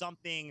peeling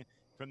something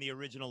from the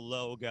original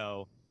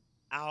logo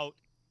out,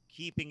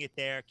 keeping it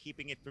there,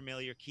 keeping it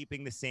familiar,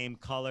 keeping the same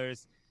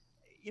colors.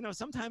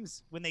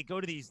 Sometimes when they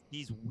go to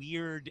these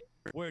weird,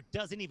 where it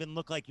doesn't even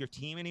look like your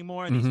team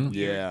anymore, these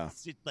weird,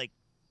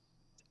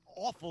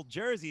 awful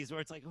jerseys where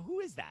it's like,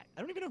 who is that?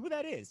 I don't even know who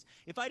that is.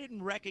 If I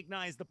didn't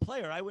recognize the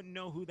player, I wouldn't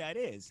know who that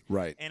is.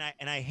 Right. And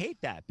I hate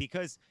that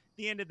because at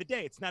the end of the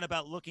day, it's not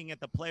about looking at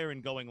the player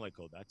and going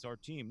oh, that's our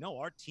team.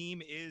 No,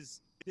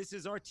 this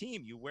is our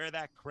team. You wear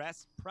that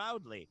crest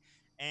proudly.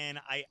 And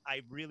I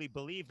really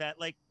believe that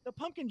the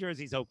pumpkin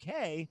jersey's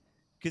okay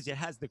because it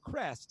has the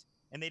crest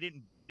and they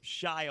didn't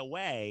shy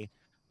away.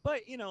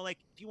 But, if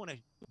you want to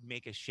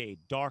make a shade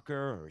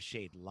darker or a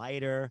shade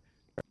lighter,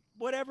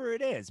 whatever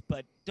it is,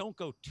 but don't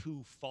go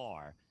too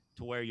far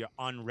to where you're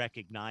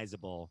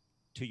unrecognizable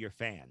to your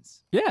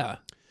fans. Yeah.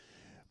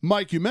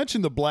 Mike, you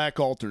mentioned the black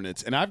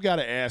alternates, and I've got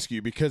to ask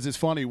you because it's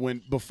funny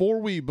before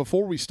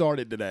we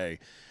started today,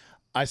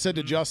 I said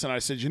to Justin, I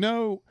said,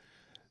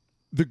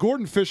 the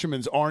Gordon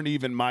Fishermans aren't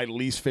even my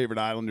least favorite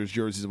Islanders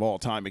jerseys of all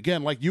time.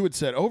 Again, like you had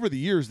said, over the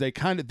years they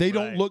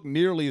don't look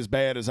nearly as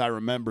bad as I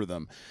remember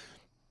them.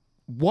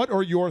 What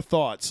are your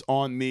thoughts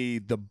on the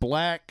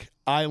black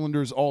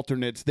Islanders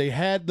alternates? They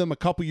had them a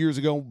couple years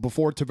ago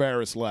before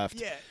Tavares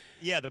left.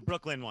 Yeah, the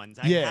Brooklyn ones.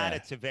 I had a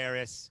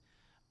Tavares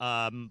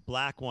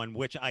black one,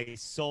 which I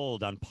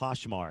sold on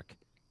Poshmark.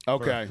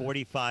 Okay. For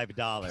 $45.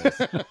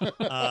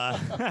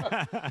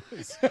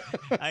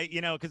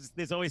 Because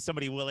there's always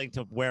somebody willing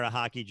to wear a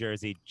hockey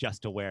jersey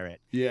just to wear it.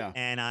 Yeah.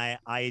 And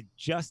I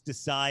just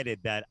decided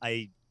that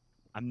I'm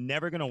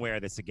never going to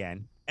wear this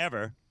again,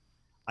 ever.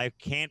 I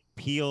can't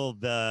peel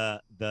the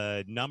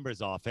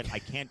numbers off it. I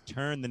can't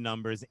turn the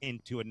numbers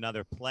into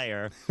another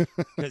player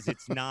because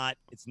it's not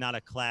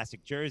a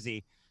classic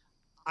jersey.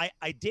 I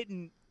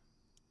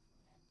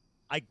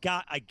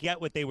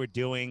get what they were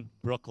doing,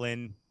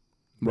 Brooklyn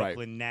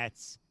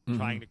Nets,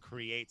 trying to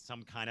create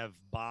some kind of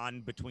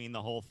bond between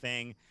the whole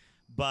thing.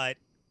 But,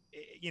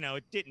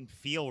 it didn't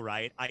feel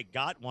right. I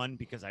got one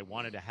because I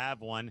wanted to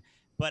have one,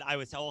 but I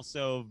was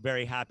also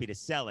very happy to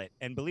sell it.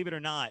 And believe it or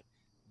not,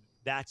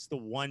 that's the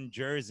one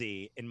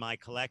jersey in my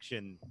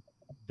collection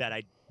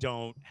that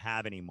don't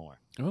have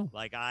anymore. Oh.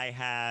 Like I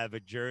have a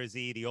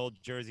jersey, the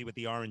old jersey with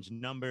the orange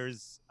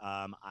numbers.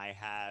 I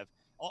have,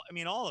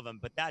 all of them,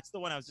 but that's the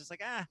one I was just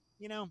like, I'm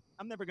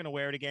never going to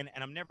wear it again,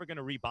 and I'm never going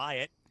to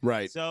rebuy it.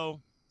 Right.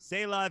 So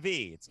c'est la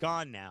vie. It's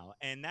gone now.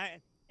 And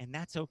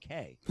that's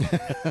okay.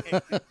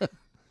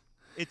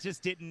 It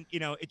just didn't,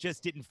 it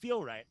just didn't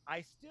feel right.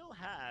 I still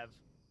have,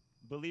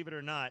 believe it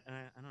or not,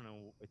 I don't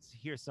know, it's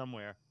here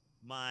somewhere,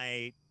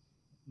 my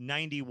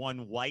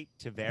 91 white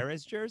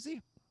Tavares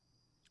jersey.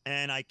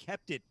 And I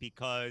kept it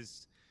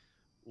because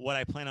what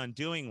I plan on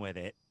doing with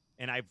it,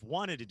 and I've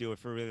wanted to do it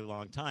for a really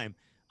long time,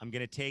 I'm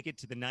going to take it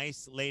to the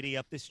nice lady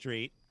up the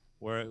street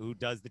who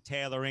does the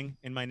tailoring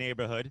in my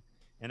neighborhood,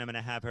 and I'm going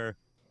to have her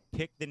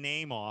pick the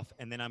name off,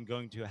 and then I'm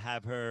going to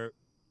have her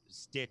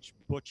stitch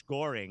Butch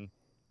Goring,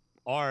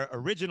 our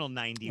original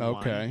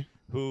 91,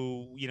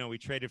 who, we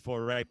traded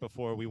for right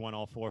before we won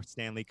all 4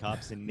 Stanley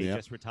Cups, and he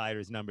just retired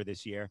his number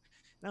this year.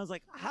 And I was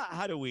like,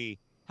 how do we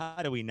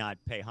not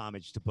pay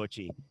homage to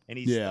Butchie? And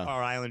he's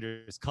our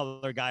Islanders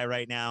color guy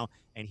right now,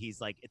 and he's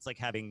like, it's like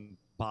having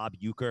Bob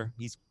Uecker.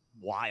 He's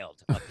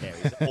wild up there.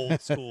 He's an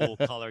old school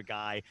color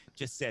guy,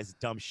 just says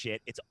dumb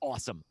shit. It's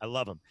awesome. I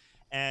love him.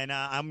 And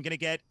I'm gonna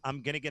get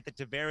the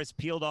Tavares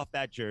peeled off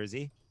that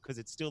jersey because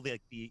it's still the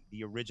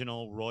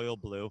original royal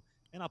blue,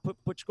 and I'll put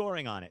Butch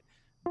Goring on it.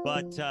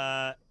 But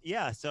but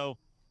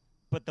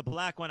the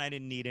black one I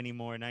didn't need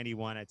anymore.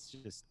 91.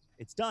 It's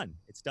done.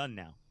 It's done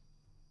now.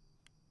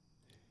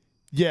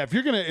 Yeah, if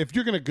you're gonna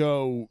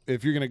go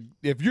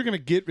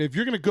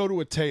to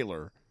a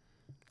tailor,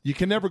 you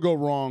can never go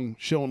wrong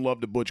showing love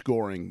to Butch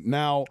Goring.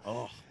 Now,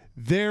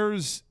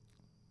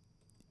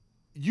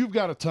 you've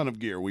got a ton of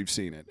gear. We've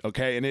seen it,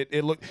 okay, and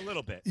it look a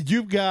little bit.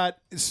 You've got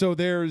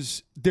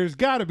there's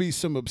got to be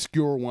some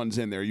obscure ones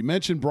in there. You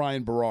mentioned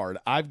Brian Berard.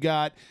 I've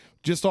got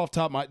just off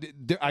top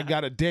I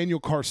got a Daniel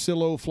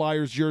Carcillo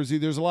Flyers jersey.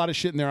 There's a lot of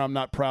shit in there I'm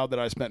not proud that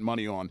I spent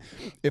money on.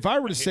 If I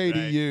were to say to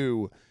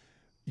you,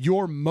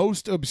 your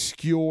most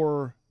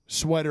obscure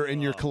sweater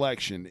in your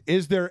collection,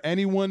 is there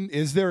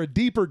a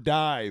deeper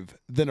dive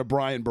than a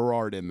Brian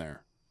Berard in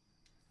there?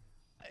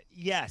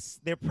 Yes,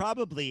 there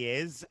probably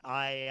is.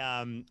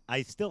 I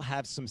still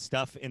have some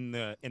stuff in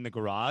the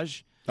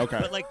garage. Okay.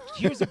 But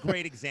here's a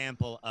great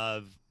example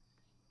of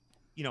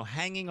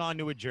hanging on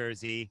to a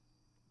jersey,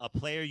 a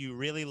player you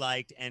really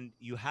liked, and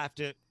you have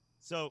to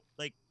all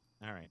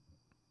right.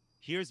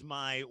 Here's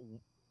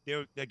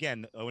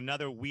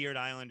another weird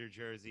Islander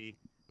jersey.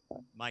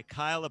 My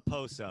Kyle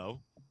Oposo.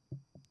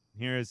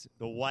 Here's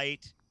the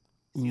white.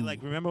 See,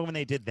 remember when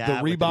they did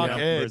that? The Reebok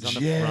Edge. On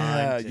the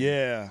front,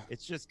 yeah.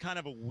 It's just kind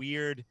of a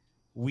weird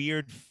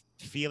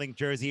feeling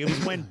jersey. It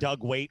was when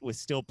Doug Waite was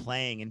still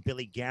playing and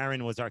Billy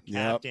Guerin was our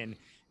captain,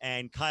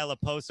 and Kyle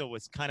Oposo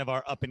was kind of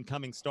our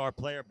up-and-coming star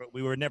player, but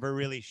we were never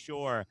really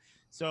sure.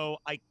 So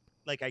I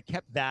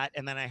kept that,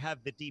 and then I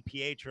have the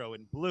DiPietro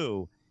in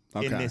blue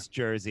in this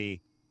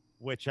jersey,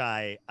 which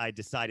I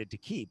decided to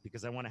keep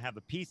because I want to have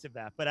a piece of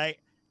that. But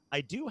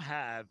I do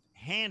have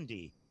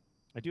handy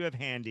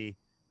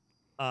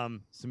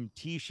some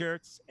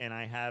T-shirts, and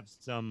I have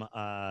some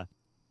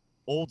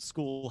old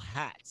school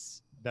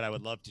hats that I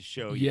would love to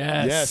show you.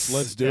 Yes,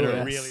 let's do it.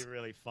 They're really,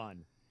 really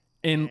fun.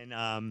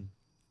 And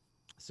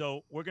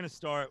so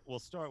we'll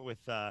start with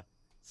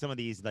some of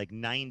these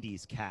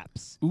 90s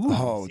caps. Ooh.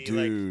 Oh,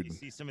 dude. You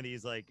see some of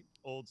these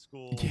old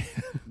school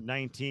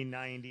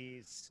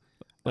 1990s.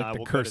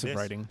 The cursive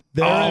writing.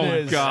 There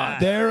it is.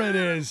 God. There it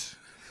is.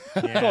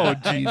 Oh,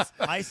 jeez.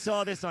 I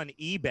saw this on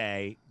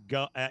eBay.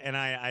 And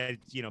I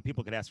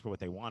people could ask for what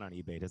they want on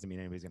eBay. Doesn't mean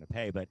anybody's going to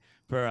pay, but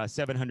for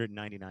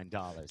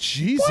 $799.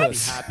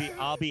 Jesus.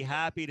 I'll be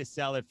happy to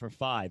sell it for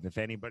 $5 if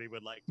anybody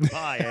would like to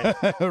buy it.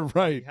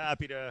 Right. I'll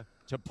be happy to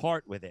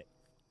part with it.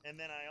 And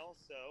then I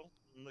also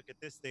look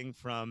at this thing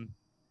from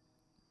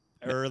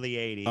early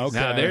 80s. Okay.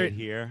 Now there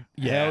here.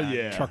 Hell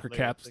yeah. Trucker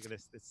caps. Look at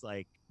this. It's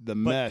the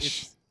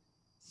mesh. It's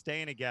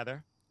staying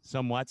together,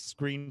 somewhat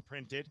screen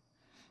printed.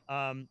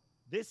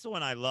 This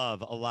one I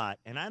love a lot,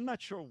 and I'm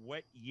not sure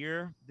what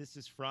year this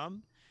is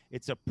from.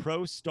 It's a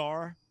Pro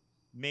Star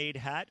made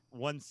hat,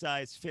 one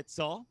size fits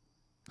all.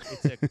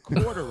 It's a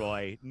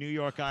corduroy New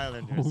York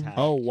Islanders hat.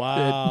 Oh,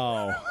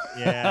 wow.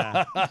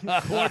 Yeah.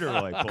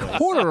 Corduroy, boys.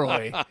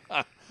 Corduroy.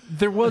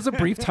 There was a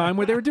brief time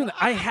where they were doing that.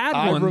 I had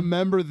one. I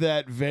remember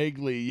that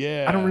vaguely,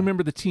 yeah. I don't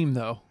remember the team,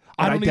 though.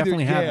 I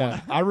definitely had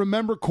one. I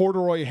remember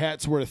corduroy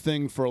hats were a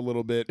thing for a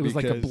little bit. It was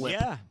like a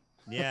blip.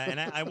 Yeah, and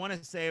I want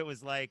to say it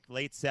was late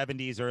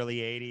 70s, early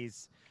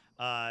 80s.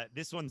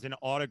 This one's an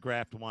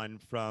autographed one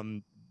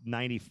from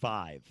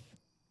 95.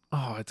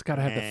 Oh, it's got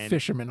to have the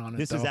fisherman on it,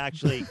 This though. is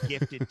actually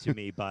gifted to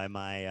me by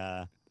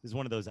my this is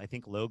one of those, I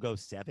think, Logo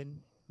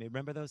 7.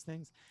 Remember those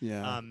things?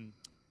 Yeah.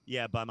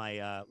 By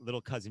my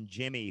little cousin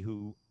Jimmy,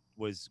 who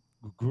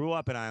grew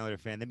up an Islander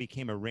fan, then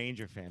became a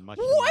Ranger fan. Much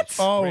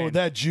Oh,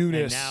 that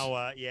Judas. And now,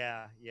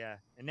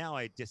 and now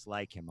I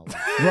dislike him a lot.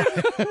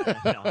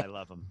 No, I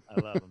love him.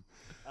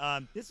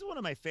 This is one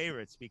of my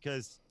favorites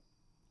because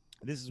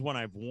this is one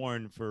I've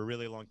worn for a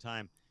really long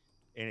time.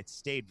 and it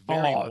stayed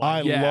very white.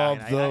 I Yeah. love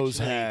And I those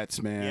actually-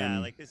 hats, man. Yeah,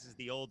 like this is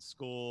the old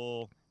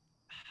school.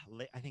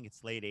 I think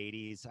it's late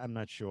 '80s. I'm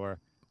not sure,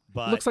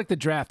 but Looks like the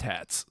draft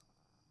hats.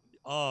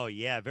 oh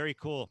yeah, very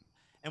cool.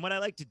 And what I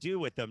like to do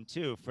with them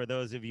too, for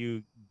those of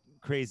you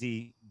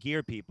crazy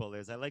gear people,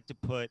 is I like to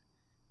put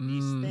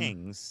these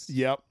things.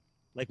 Yep.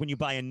 Like when you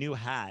buy a new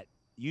hat,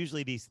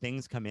 usually these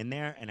things come in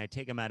there, and I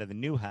take them out of the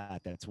new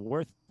hat that's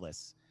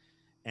worthless,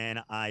 and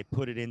I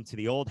put it into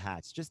the old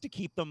hats just to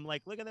keep them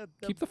like, look at the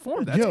Keep the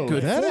form. That's Yo,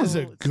 good. that form. is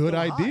a it's good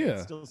still hot. idea.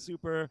 It's still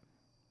super.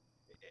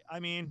 I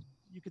mean,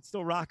 you could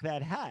still rock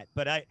that hat,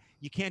 but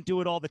you can't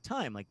do it all the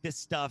time. Like this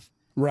stuff has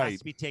Right.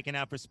 to be taken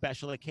out for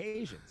special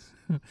occasions.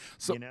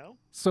 So- you know.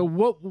 So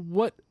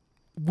what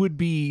would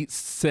be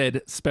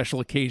said special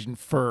occasion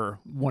for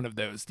one of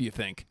those, do you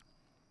think?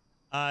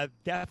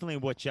 Definitely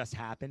what just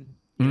happened.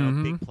 You know,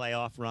 Mhm. big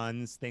playoff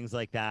runs, things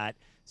like that,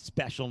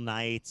 special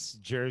nights,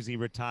 jersey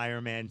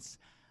retirements.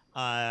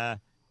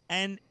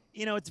 And,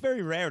 you know, it's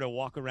very rare to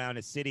walk around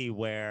a city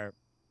where,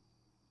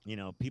 you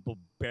know, people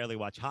barely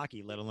watch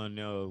hockey, let alone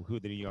know who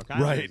the New York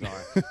Islanders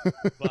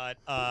are.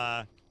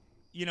 But,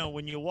 you know,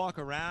 when you walk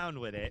around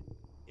with it,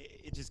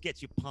 it just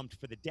gets you pumped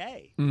for the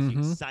day. Gets you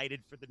Mhm.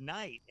 excited for the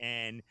night.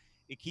 And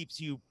it keeps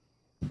you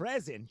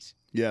present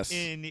Yes.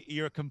 in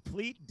your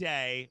complete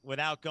day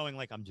without going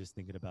like, I'm just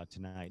thinking about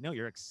tonight. No,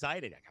 you're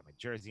excited. I got my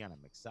jersey on.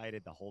 I'm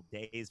excited. The whole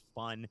day is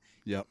fun.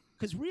 Yep.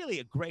 Because really,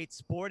 a great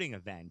sporting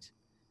event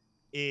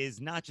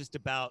is not just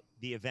about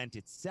the event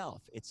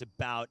itself. It's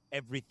about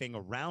everything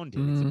around it.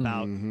 It's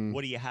about Mhm.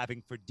 what are you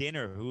having for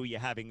dinner? Who are you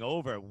having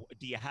over?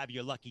 Do you have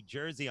your lucky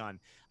jersey on?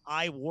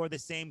 I wore the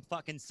same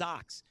fucking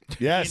socks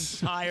Yes.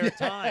 the entire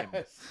time.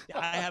 Yes.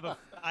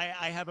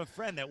 I have a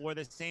friend that wore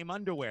the same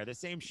underwear, the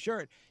same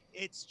shirt.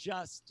 It's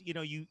just, you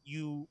know,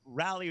 you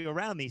rally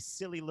around these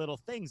silly little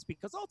things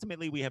because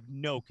ultimately we have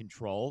no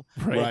control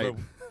Right. over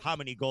how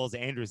many goals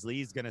Anders Lee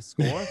is going to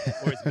score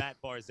or is Matt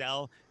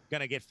Barzal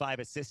going to get 5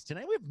 assists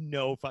tonight. We have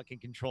no fucking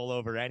control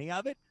over any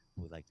of it.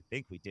 We like to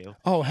think we do.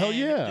 Oh, hell And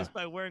yeah. Just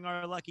by wearing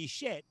our lucky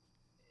shit,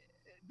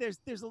 there's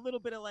a little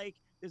bit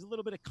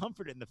of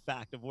comfort in the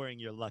fact of wearing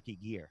your lucky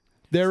gear.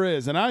 There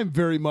is, and I'm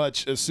very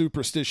much a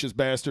superstitious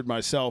bastard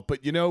myself.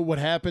 But you know what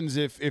happens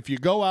if you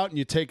go out and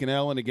you take an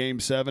L in a game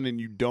 7 and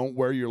you don't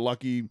wear your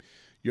lucky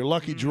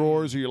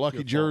drawers or your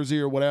lucky jersey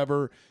or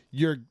whatever,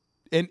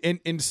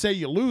 and say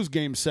you lose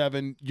game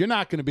 7, you're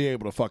not going to be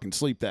able to fucking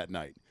sleep that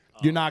night.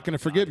 You're not going to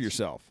forgive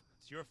yourself.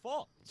 It's your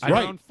fault. It's I your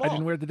Right. own fault. I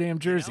didn't wear the damn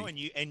jersey. You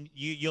know, and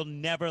you'll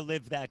never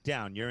live that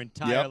down. Your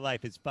entire Yep.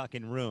 life is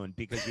fucking ruined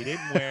because you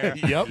didn't wear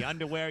Yep. the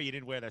underwear, you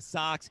didn't wear the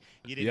socks,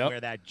 you didn't Yep. wear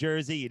that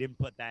jersey, you didn't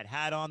put that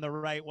hat on the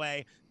right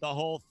way. The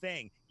whole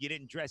thing. You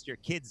didn't dress your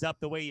kids up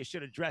the way you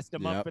should have dressed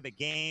them Yep. up for the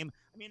game.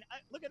 I mean,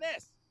 look at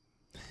this.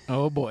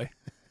 Oh boy.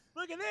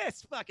 Look at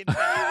this fucking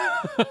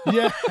thing.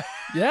 Yeah.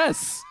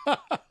 Yes.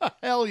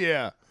 Hell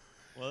yeah.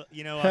 Well,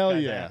 you know what, Hell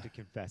guys, yeah. I have to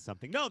confess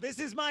something. No, this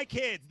is my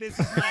kids. This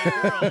is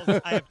my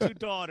girls. I have 2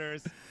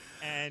 daughters,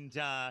 and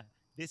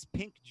this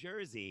pink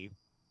jersey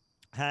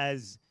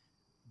has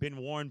been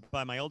worn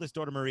by my oldest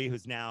daughter, Marie,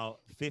 who's now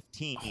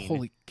 15.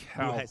 Holy Who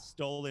cow. has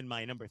stolen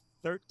my number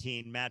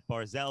 13 Matt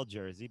Barzal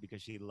jersey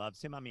because she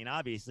loves him. I mean,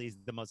 obviously, he's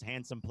the most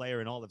handsome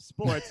player in all of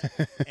sports.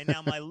 And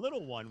now my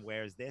little one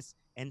wears this,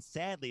 and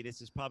sadly,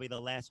 this is probably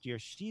the last year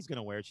she's going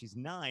to wear it. She's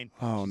 9.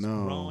 Oh, She's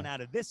no. grown out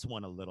of this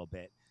one a little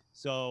bit.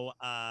 So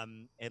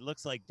it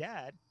looks like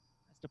Dad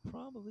has to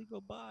probably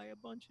go buy a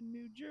bunch of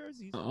new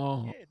jerseys for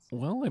Oh, the kids.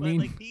 well, I But mean,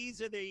 like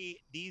these are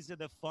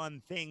the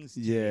fun things.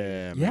 To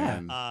Yeah, me. Yeah.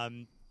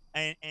 man.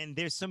 And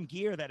there's some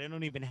gear that I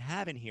don't even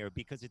have in here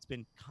because it's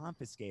been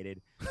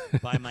confiscated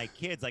by my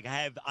kids. Like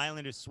I have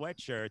Islanders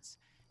sweatshirts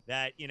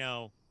that, you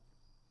know,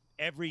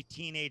 every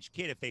teenage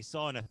kid, if they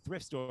saw in a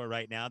thrift store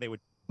right now, they would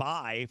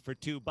buy for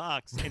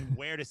 $2 and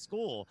wear to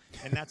school.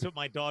 And that's what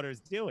my daughter's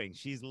doing.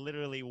 She's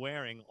literally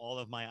wearing all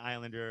of my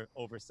Islander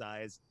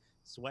oversized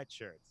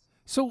sweatshirts.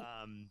 so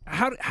Um,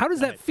 how does go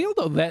that ahead. feel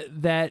though?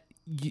 That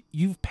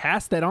you've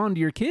passed that on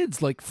to your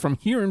kids, like from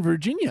here in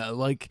Virginia,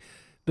 like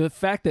the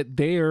fact that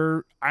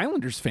they're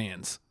Islanders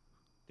fans.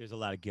 There's a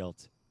lot of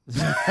guilt.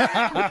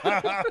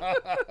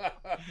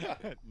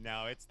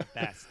 No, it's the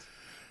best.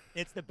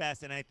 It's the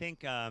best. And I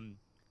think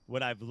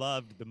what I've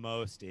loved the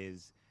most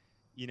is,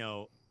 you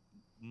know,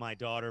 my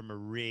daughter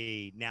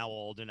Marie, now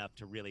old enough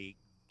to really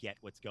get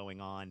what's going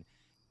on,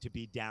 to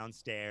be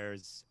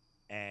downstairs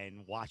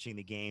and watching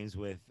the games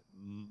with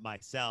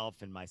myself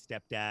and my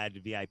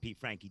stepdad, VIP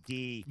Frankie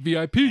D.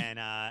 VIP.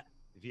 And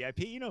VIP,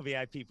 you know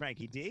VIP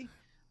Frankie D.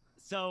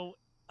 So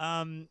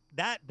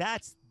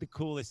that's the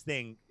coolest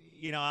thing.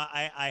 You know,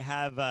 I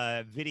have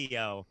a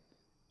video,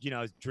 you know,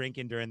 I was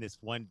drinking during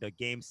the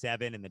game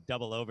 7 and the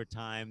double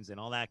overtimes and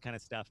all that kind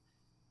of stuff.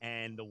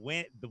 And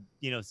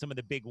some of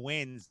the big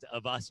wins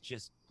of us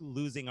just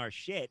losing our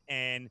shit.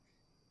 And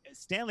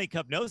Stanley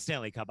Cup, no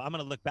Stanley Cup. I'm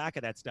going to look back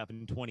at that stuff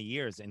in 20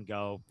 years and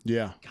go,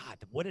 Yeah. God,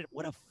 what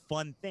a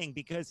fun thing.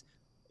 Because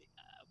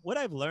what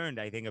I've learned,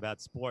 I think,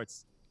 about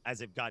sports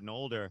as I've gotten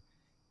older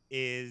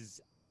is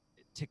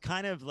to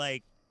kind of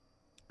like,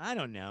 I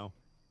don't know,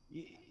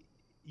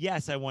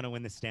 yes, I want to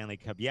win the Stanley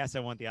Cup. Yes, I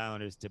want the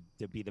Islanders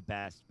to be the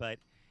best, but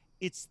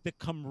it's the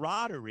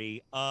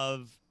camaraderie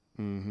of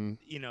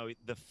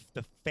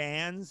the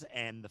fans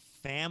and the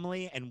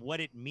family and what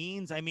it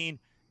means. I mean,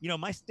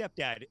 my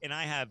stepdad, and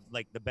I have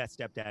like the best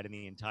stepdad in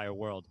the entire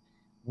world.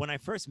 When I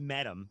first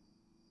met him,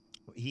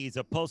 he's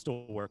a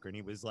postal worker, and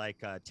he was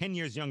like 10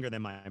 years younger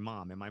than my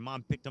mom, and my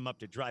mom picked him up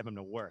to drive him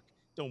to work.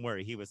 Don't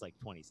worry, he was like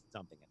 20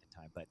 something at the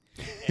time, but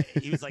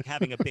he was like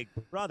having a big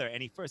brother.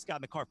 And he first got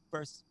in the car,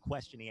 first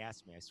question he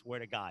asked me, I swear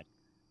to God,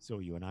 so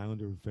are you an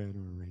Islander fan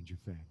or a Ranger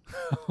fan?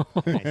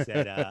 And I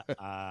said,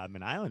 I'm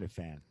an Islander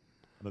fan.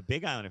 I'm a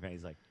big Islander fan.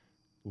 He's like,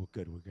 well,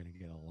 good, we're gonna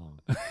get along.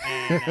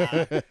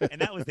 And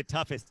that was the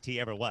toughest he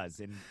ever was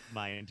in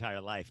my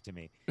entire life to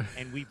me.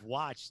 And we've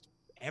watched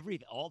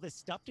all this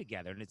stuff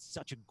together, and it's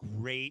such a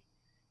great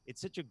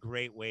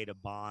way to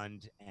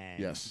bond. And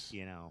yes.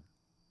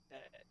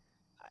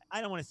 I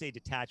don't want to say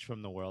detached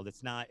from the world.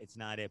 It's not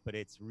it, but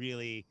it's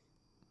really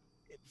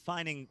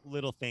finding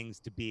little things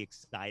to be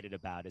excited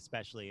about,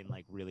 especially in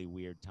like really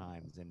weird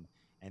times.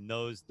 And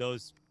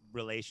those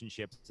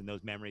relationships and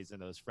those memories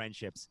and those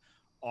friendships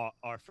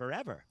are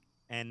forever.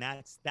 And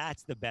that's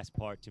the best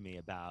part to me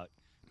about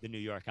the New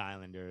York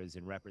Islanders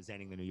and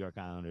representing the New York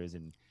Islanders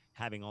and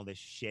having all this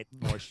shit,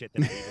 more shit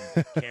than I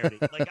even cared.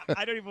 Like,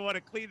 I don't even want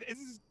to clean. This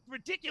is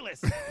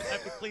ridiculous. I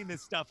have to clean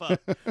this stuff up.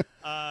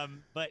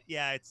 But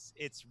yeah,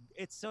 it's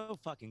so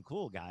fucking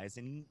cool, guys.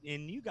 And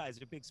you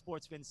guys are big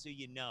sports fans, so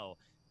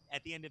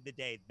at the end of the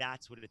day,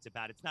 that's what it's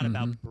about. It's not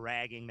about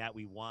bragging that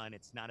we won.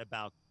 It's not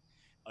about,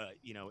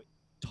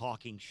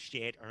 talking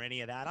shit or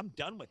any of that. I'm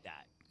done with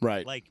that.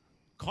 Right. Like,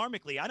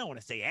 karmically, I don't want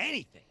to say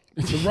anything.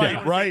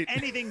 Right. Say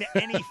anything to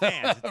any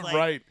fans. It's like,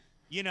 right.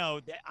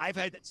 I've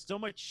had so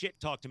much shit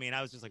talked to me, and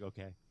I was just like,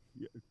 okay,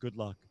 good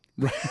luck.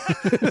 Right.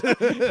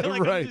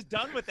 Like, right. I'm just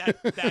done with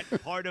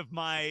that part of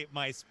my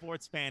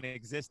sports fan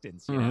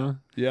existence. You know?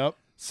 Yep.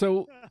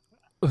 So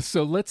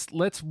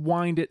let's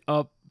wind it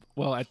up.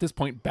 Well, at this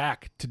point,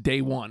 back to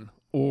day one,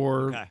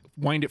 or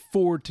wind it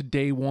forward to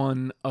day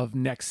one of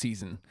next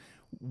season.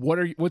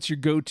 What's your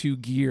go-to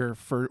gear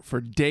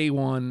for day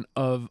one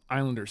of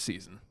Islander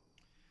season?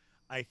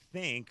 I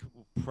think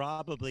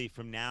probably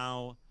from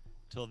now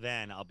till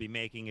then, I'll be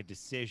making a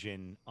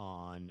decision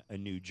on a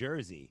new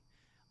jersey.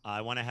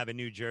 I want to have a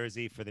new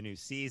jersey for the new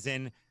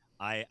season.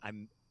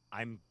 I'm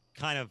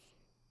kind of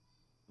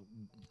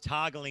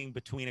toggling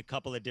between a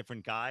couple of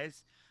different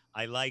guys.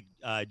 I like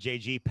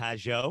JG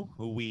Pajot,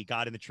 who we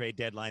got in the trade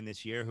deadline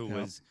this year, who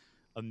was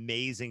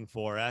amazing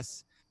for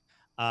us.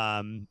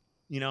 And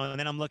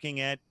then I'm looking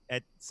at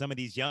some of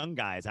these young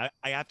guys.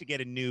 I have to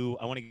get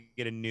I want to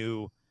get a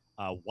new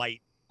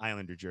white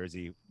Islander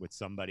jersey with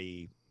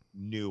somebody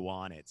new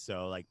on it.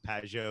 So like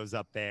Pajot's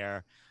up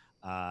there.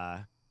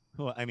 I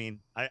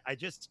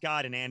just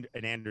got an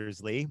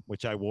Anders Lee,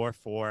 which I wore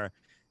for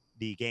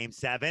the Game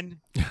 7.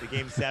 The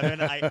Game 7,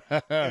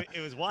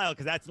 it was wild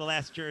because that's the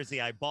last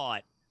jersey I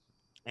bought.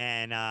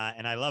 And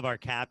I love our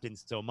captain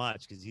so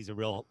much because he's a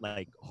real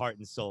like heart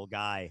and soul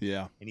guy.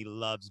 Yeah. And he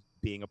loves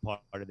being a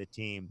part of the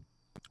team,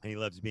 and he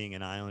loves being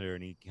an Islander,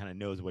 and he kind of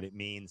knows what it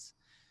means.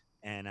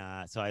 And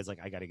so I was like,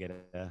 I gotta get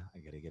a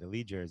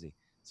Lee jersey.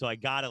 So I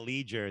got a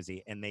Lee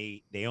jersey, and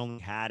they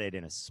only had it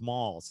in a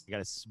small. So I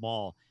got a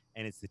small,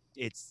 and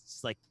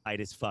it's like the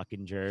tightest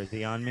fucking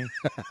jersey on me.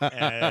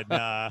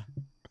 And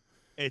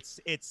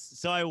it's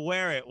so I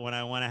wear it when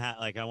I want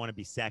to I want to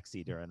be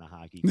sexy during the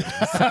hockey games.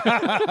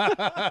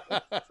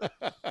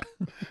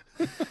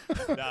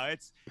 No,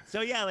 it's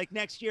so yeah. Like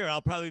next year,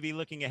 I'll probably be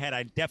looking ahead.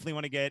 I definitely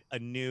want to get a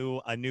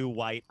new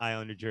white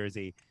Islander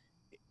jersey,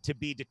 to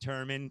be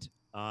determined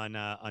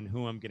on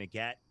who I'm gonna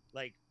get.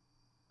 Like,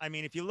 I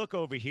mean, if you look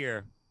over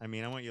here, I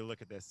mean, I want you to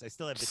look at this. I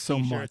still have the so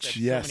t-shirts, much,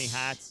 so many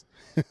hats.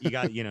 You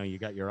got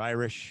your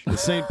Irish, the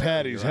St.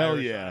 Patty's. Hell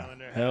Irish yeah,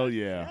 Islander hell hat.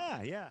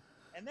 yeah, yeah.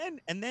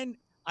 And then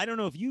I don't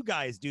know if you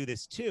guys do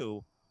this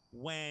too.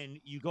 When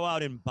you go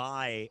out and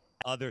buy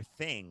other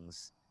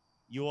things,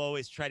 you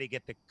always try to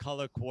get the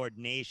color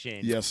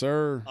coordination. Yes,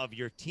 sir. Of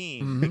your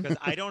team, because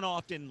I don't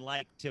often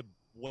like to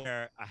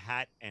wear a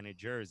hat and a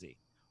jersey,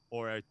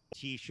 or a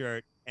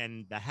t-shirt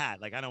and the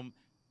hat. Like I don't,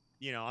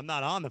 I'm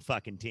not on the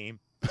fucking team.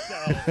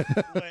 So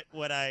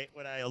what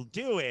I'll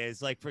do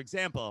is, like, for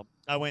example,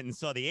 I went and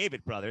saw the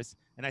Avett Brothers,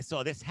 and I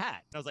saw this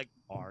hat. And I was like,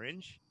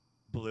 orange,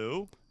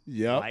 blue,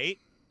 white.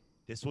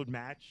 This would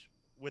match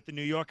with the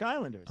New York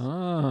Islanders.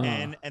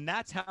 And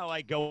that's how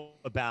I go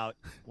about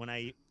when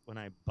I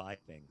buy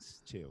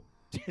things too.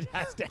 It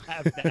has to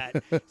have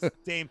that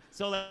same.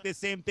 So like the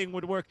same thing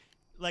would work.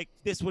 Like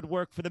this would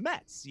work for the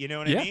Mets. You know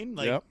what I mean?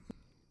 Like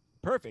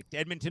perfect.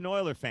 Edmonton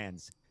Oilers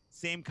fans,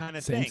 same kind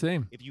of thing.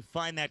 Same. If you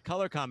find that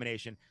color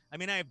combination, I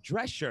mean, I have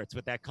dress shirts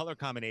with that color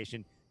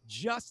combination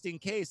just in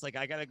case. Like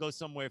I gotta go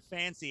somewhere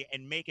fancy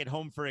and make it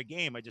home for a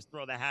game. I just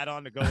throw the hat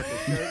on to go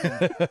with the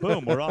shirt, and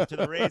boom, we're off to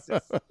the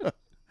races.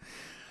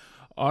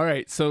 All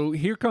right, so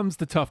here comes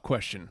the tough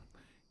question.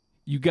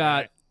 You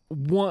got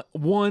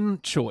one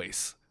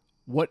choice.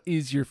 What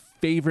is your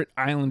favorite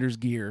Islanders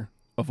gear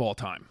of all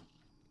time?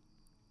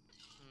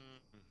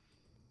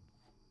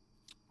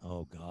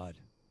 Oh God,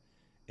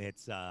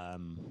 it's I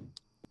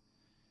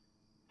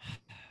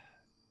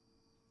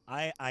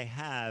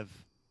have,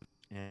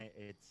 and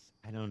it's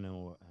I don't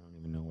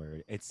even know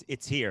where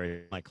it's here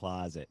in my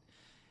closet.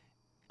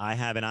 I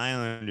have an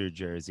Islander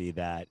jersey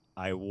that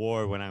I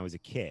wore when I was a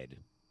kid.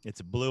 It's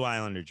a blue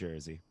Islander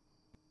jersey,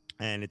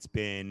 and it's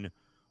been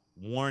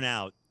worn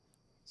out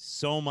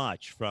so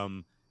much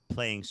from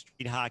playing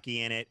street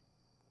hockey in it,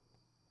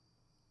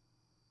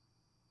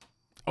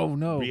 Oh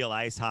no. real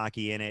ice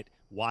hockey in it,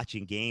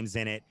 watching games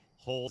in it,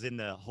 holes in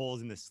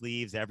the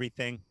sleeves,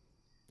 everything.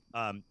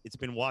 It's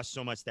been washed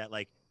so much that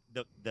like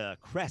the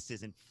crest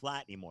isn't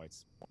flat anymore.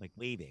 It's like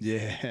waving.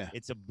 Yeah.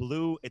 It's a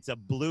blue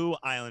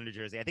Islander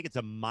jersey. I think it's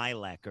a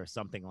Milek or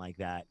something like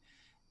that.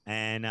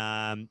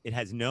 And it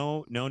has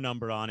no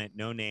number on it,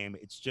 no name.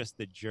 It's just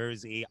the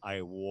jersey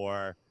I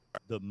wore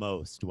the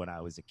most when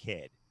I was a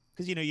kid.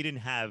 Because you know you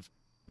didn't have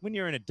when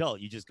you're an adult,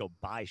 you just go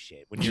buy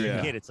shit. When you're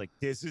a kid, it's like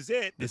this is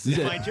it. This is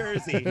my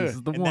jersey. This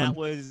is the and one.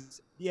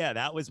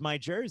 that was my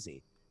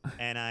jersey,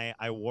 and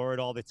I wore it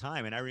all the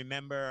time. And I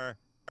remember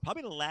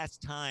probably the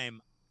last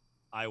time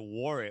I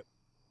wore it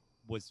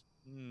was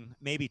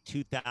maybe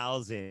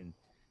 2000,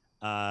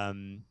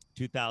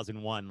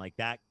 2001, like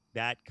that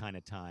kind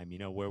of time, you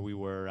know, where we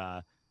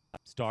were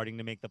starting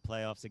to make the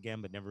playoffs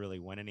again, but never really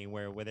went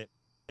anywhere with it.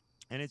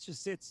 And it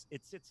sits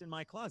in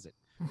my closet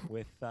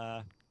with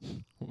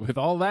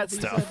all that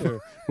stuff.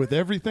 With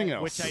everything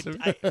else. Which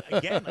I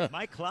again, like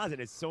my closet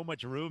has so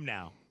much room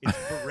now. It's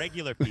for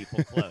regular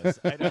people clothes.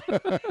 I know.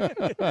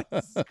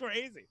 It's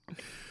crazy.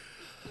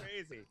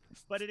 Crazy.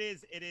 But it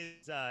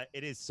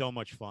is so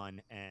much fun.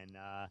 And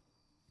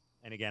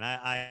again,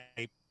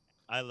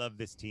 I love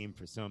this team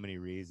for so many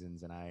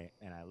reasons, and I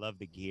love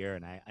the gear,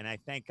 and I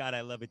thank God I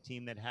love a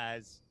team that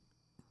has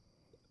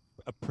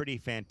a pretty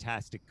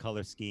fantastic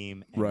color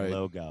scheme and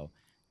logo,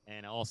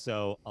 and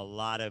also a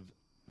lot of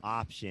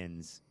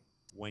options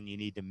when you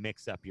need to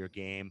mix up your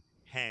game.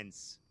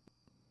 Hence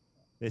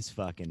this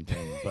fucking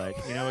thing. But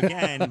you know,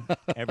 again,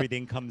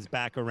 everything comes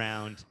back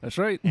around. That's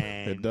right.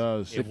 And it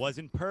does. It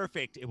wasn't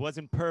perfect. It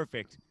wasn't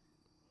perfect,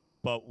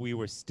 but we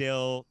were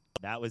still.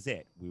 That was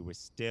it. We were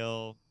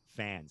still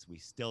fans. We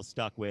still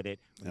stuck with it.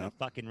 When the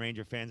fucking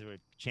Ranger fans were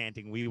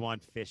chanting, "We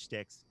want fish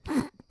sticks,"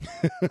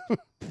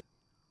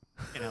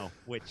 you know,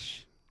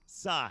 which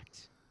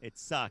sucked. It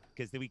sucked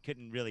because we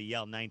couldn't really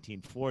yell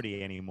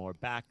 1940 anymore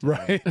back to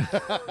them.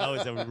 That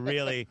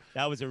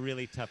was a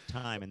really tough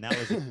time, and that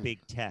was a big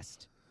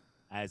test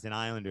as an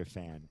Islander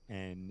fan.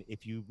 And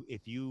if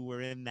you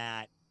were in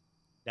that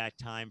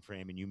time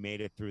frame and you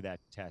made it through that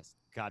test,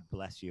 God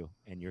bless you,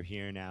 and you're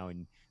here now,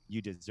 and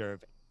you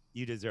deserve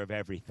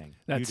everything.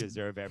 You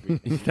deserve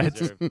everything. You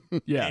deserve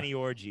many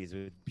orgies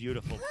with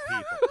beautiful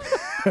people.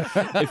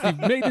 If you've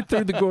made it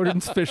through the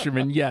Gordon's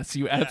Fisherman, yes,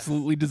 you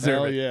absolutely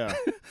deserve it. Yeah.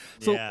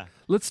 So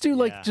let's do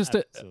just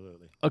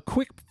a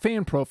quick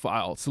fan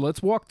profile. So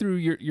let's walk through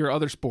your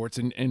other sports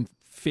and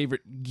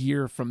favorite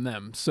gear from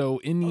them. So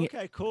in the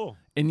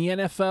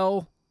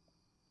NFL,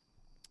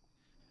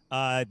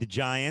 the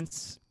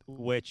Giants,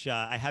 which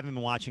I haven't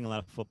been watching a lot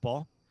of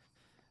football.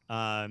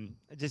 I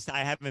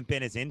haven't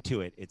been as into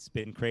it. It's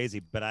been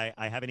crazy, but I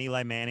have an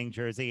Eli Manning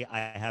jersey. I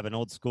have an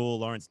old school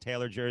Lawrence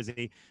Taylor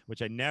jersey,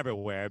 which I never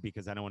wear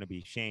because I don't want to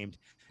be shamed.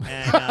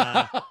 And,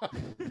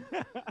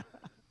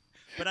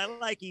 but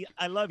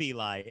I love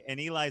Eli, and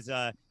Eli's,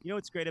 you know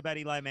what's great about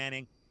Eli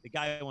Manning? The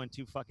guy won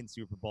 2 fucking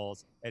Super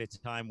Bowls at a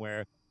time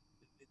where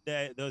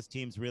those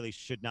teams really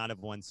should not have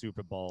won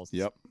Super Bowls.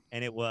 Yep.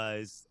 And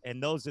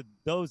those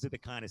are the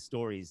kind of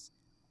stories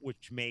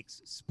which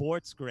makes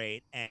sports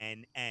great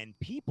and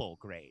people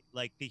great,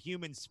 like the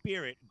human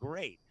spirit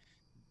great.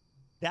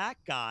 That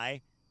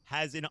guy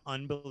has an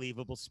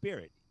unbelievable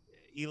spirit.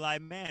 Eli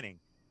Manning,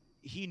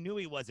 he knew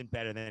he wasn't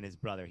better than his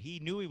brother. He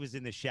knew he was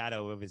in the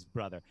shadow of his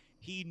brother.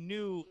 He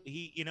knew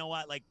you know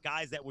what, like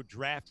guys that were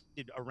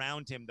drafted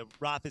around him, the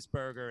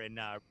Roethlisberger and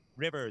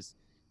Rivers,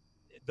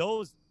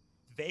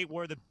 they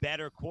were the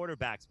better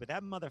quarterbacks, but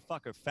that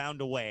motherfucker found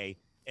a way.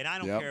 And I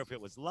don't care if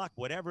it was luck,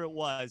 whatever it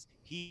was,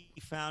 he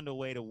found a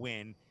way to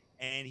win.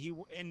 And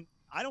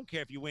I don't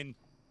care if you win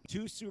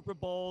 2 Super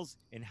Bowls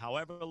in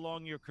however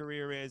long your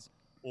career is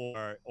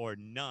or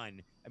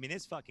none. I mean,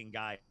 this fucking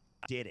guy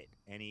did it,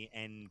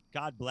 and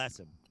God bless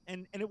him.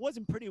 And it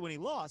wasn't pretty when he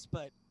lost,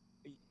 but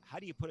how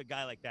do you put a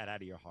guy like that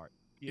out of your heart?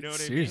 You know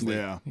what Seriously.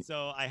 I mean? Yeah.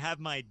 So I have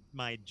my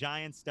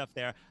Giant stuff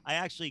there. I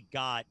actually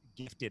got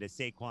gifted a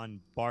Saquon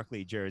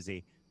Barkley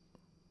jersey.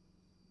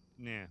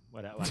 Yeah,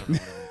 I don't know what I'm doing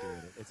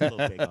with it. It's a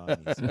little big on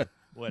me, so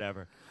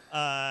whatever.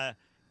 I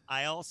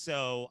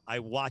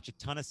watch a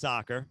ton of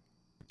soccer,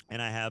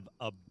 and I have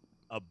a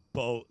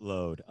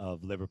boatload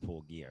of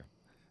Liverpool gear.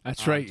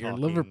 That's right, you're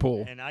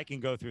Liverpool. And I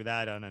can go through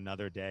that on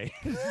another day.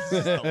 It's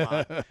just a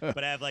lot.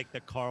 But I have like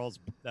the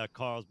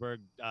Carlsberg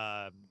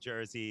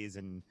jerseys,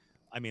 and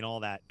I mean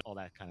all that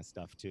kind of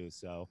stuff too.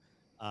 So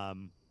a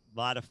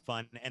lot of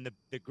fun. And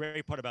the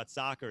great part about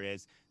soccer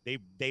is they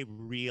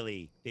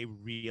really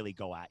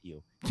go at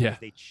you. Yeah.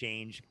 They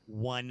change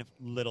one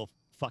little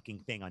fucking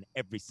thing on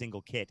every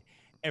single kit,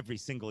 every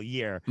single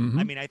year. Mhm.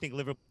 I mean, I think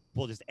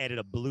Liverpool just added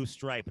a blue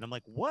stripe, and I'm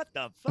like, what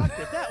the fuck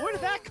where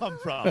did that come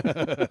from?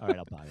 All right,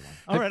 I'll buy one.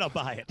 All right, I'll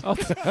buy it.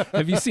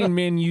 Have you seen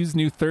Man U's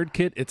new third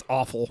kit? It's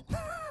awful.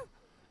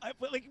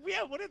 What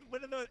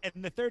are those?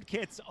 And the third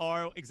kits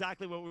are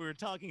exactly what we were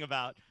talking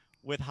about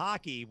with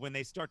hockey when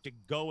they start to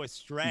go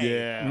astray.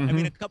 Yeah. I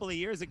mean, a couple of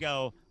years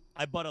ago,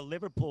 I bought a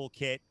Liverpool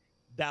kit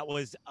that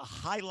was a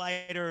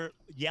highlighter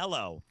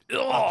yellow. Ugh.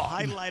 A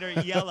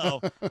highlighter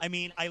yellow. I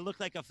mean, I look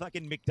like a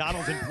fucking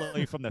McDonald's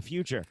employee from the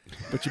future.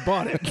 But you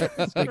bought it.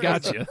 They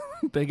got you.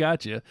 They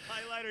got you.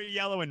 Highlighter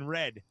yellow and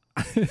red.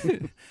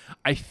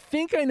 I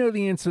think I know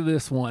the answer to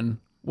this one.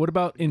 What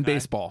about in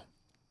baseball?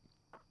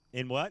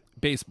 In what?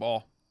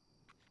 Baseball.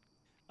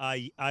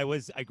 I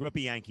grew up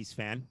a Yankees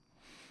fan.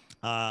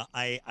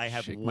 I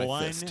have Shake my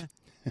one. fist.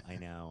 I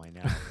know.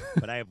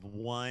 But I have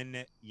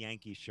one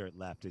Yankee shirt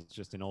left. It's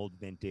just an old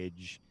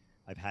vintage.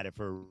 I've had it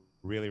for a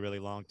really, really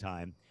long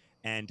time.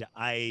 And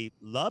I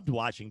loved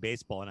watching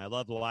baseball, and I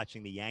loved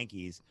watching the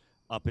Yankees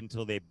up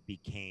until they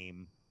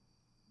became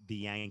the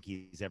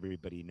Yankees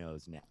everybody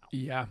knows now.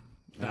 Yeah.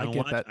 I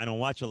don't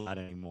watch a lot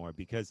anymore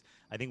because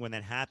I think when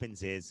that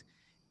happens is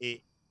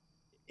it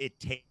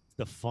takes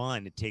the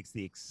fun, it takes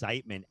the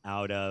excitement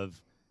out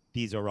of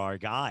these are our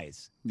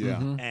guys. Yeah.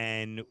 Mhm.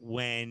 And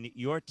when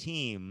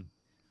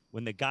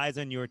the guys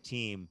on your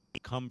team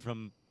become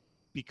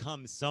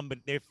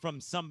somebody, they're from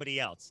somebody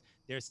else.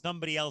 They're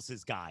somebody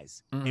else's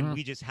guys, and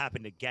we just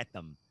happen to get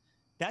them.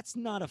 That's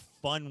not a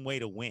fun way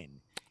to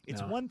win.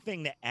 It's one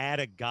thing to add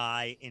a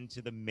guy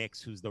into the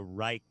mix who's the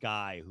right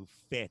guy, who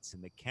fits,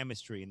 and the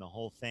chemistry and the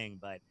whole thing,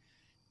 but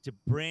to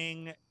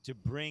bring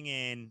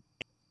in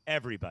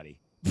everybody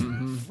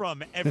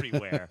from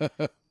everywhere,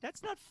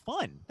 that's not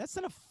fun. That's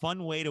not a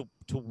fun way to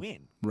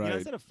win. Right. You know,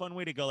 it's not a fun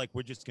way to go, like,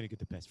 we're just going to get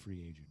the best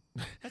free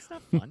agent. That's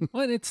not fun.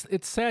 Well, and it's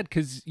sad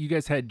because you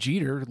guys had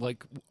Jeter,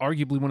 like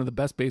arguably one of the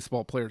best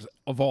baseball players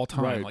of all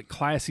time, Right. like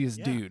classiest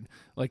Yeah. dude.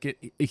 Like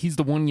he's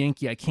the one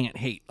Yankee I can't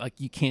hate. Like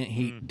you can't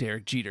hate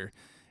Derek Jeter,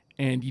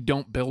 and you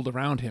don't build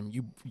around him.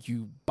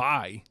 You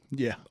buy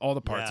Yeah. all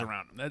the parts Yeah.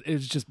 around him. That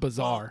is just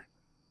bizarre.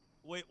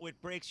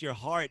 What breaks your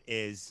heart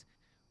is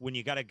when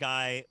you got a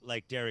guy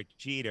like Derek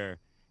Jeter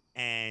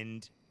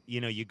and,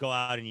 you go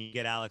out and you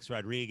get Alex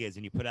Rodriguez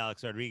and you put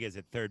Alex Rodriguez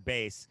at third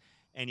base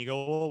and you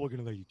go, oh, we're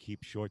going to let you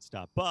keep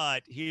shortstop.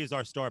 But here's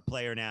our star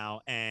player now.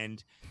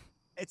 And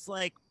it's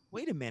like,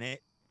 wait a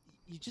minute.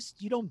 You just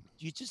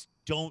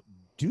don't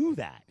do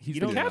that. He's you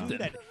the don't captain. do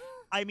that.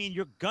 I mean,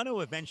 you're going to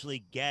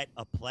eventually get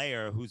a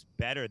player who's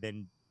better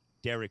than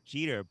Derek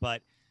Jeter,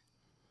 but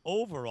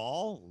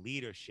overall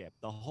leadership,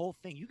 the whole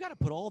thing, you got to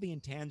put all the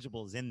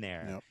intangibles in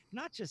there, Yep.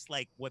 not just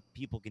like what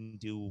people can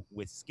do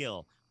with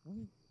skill.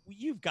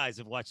 You guys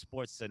have watched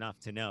sports enough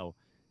to know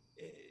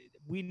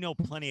we know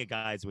plenty of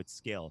guys with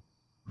skill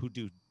who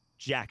do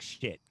jack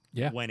shit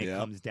when it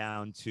comes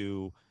down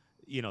to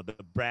the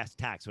brass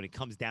tacks, when it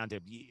comes down to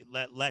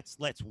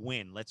let's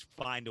win, let's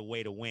find a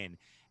way to win.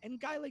 And a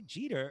guy like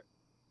Jeter,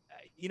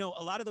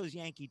 a lot of those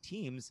Yankee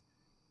teams,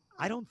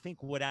 I don't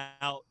think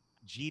without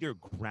Jeter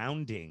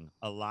grounding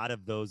a lot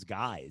of those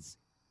guys,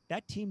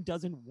 that team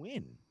doesn't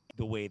win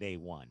the way they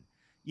won.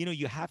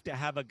 You have to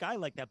have a guy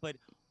like that, but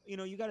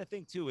you got to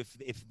think too,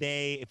 if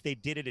they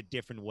did it a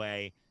different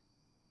way,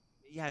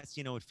 yes,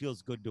 it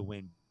feels good to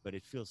win, but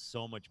it feels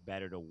so much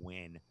better to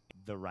win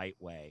the right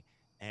way.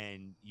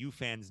 And you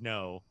fans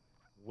know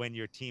when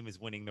your team is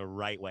winning the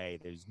right way,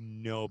 there's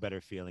no better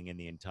feeling in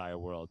the entire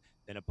world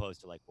than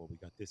opposed to like, well, we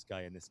got this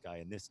guy and this guy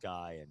and this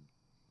guy,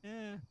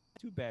 and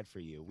too bad for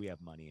you. We have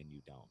money and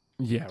you don't.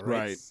 Yeah,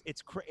 right.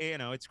 It's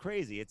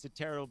crazy. It's a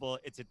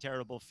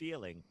terrible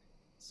feeling.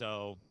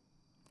 So,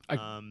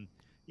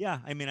 yeah,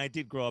 I mean, I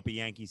did grow up a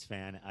Yankees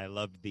fan. I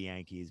loved the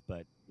Yankees,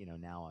 but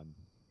now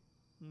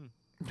I'm.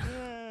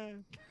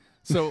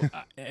 So,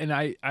 and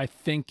I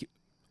think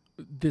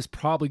this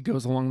probably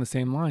goes along the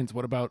same lines.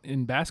 What about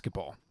in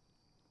basketball?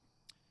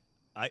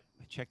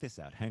 Check this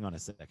out. Hang on a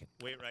second.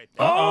 Wait right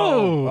there.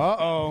 Oh.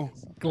 Uh-oh.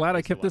 Glad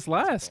I kept this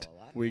last.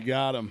 We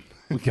got him.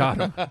 We got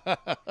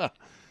him.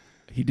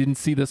 He didn't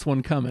see this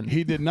one coming.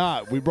 He did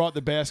not. We brought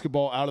the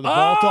basketball out of the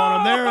vault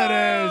on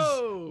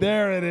him.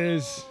 There it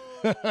is.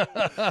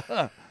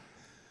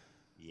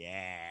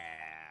 Yeah.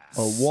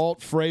 A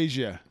Walt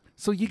Frazier.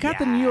 So you got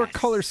the New York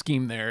color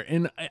scheme there,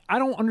 and I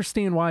don't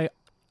understand why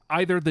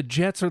either the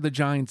Jets or the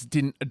Giants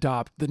didn't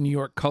adopt the New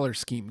York color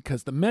scheme,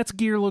 because the Mets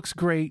gear looks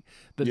great,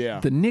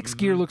 the Knicks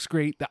gear looks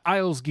great, the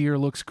Isles gear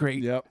looks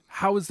great. Yep.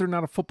 How is there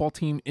not a football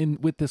team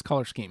with this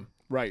color scheme?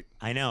 Right.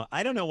 I know.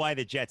 I don't know why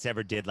the Jets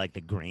ever did like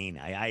the green.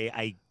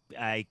 I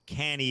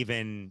can't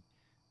even.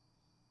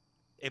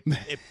 It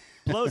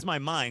blows my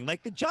mind.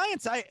 Like the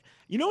Giants,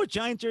 what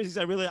Giant jerseys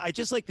I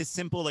just like the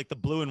simple, like the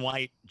blue and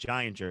white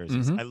Giant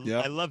jerseys. I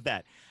love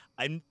that.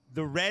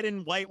 The red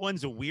and white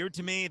ones are weird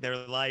to me. They're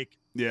like,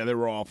 yeah, they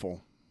were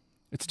awful.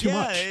 It's too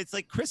much. Yeah, it's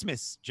like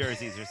Christmas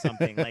jerseys or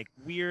something, like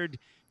weird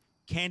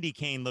candy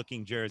cane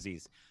looking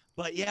jerseys.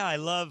 But yeah, I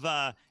love,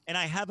 and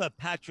I have a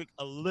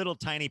little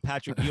tiny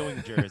Patrick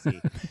Ewing jersey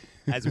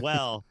as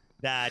well.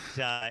 That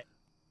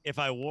if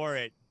I wore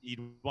it, you'd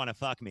want to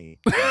fuck me.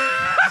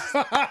 That's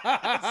so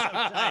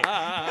tight.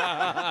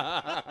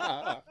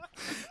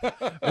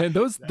 And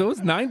those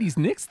 '90s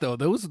Knicks though,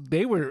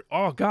 they were,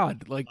 oh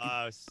god, like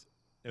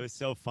it was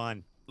so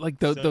fun. Like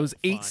So those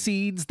 8 fun.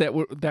 seeds that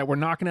were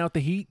knocking out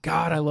the Heat.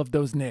 God, I love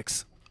those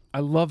Knicks. I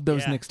love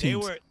those Knicks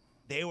teams.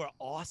 They were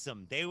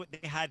awesome.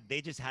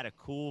 They just had a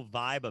cool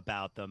vibe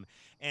about them.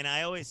 And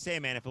I always say,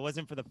 man, if it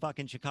wasn't for the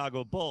fucking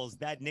Chicago Bulls,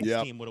 that Knicks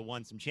team would have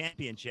won some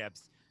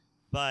championships.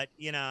 But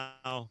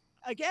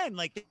again,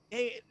 like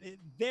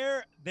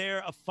they're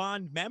a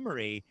fond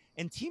memory,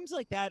 and teams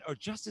like that are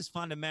just as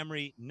fond of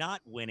memory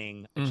not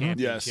winning a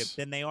championship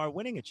than they are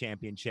winning a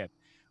championship.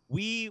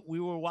 We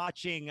were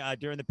watching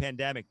during the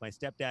pandemic. My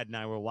stepdad and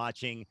I were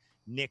watching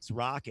Knicks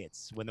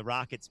Rockets when the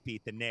Rockets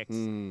beat the Knicks,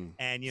 and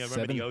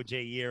remember the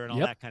OJ year and all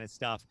that kind of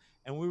stuff.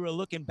 And we were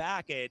looking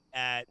back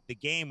at the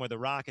game where the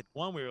Rockets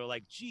won. We were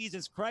like,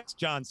 Jesus Christ,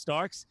 John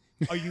Starks,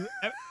 are you?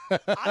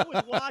 I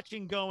was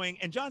watching going,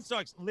 and John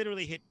Starks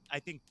literally hit, I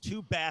think,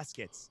 2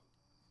 baskets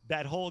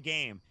that whole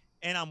game.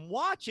 And I'm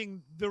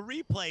watching the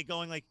replay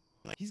going like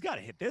he's got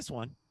to hit this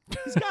one.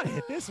 He's got to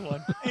hit this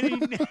one.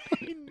 And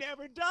he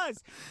never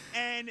does.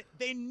 And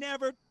they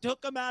never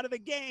took him out of the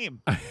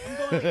game. I'm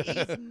going like,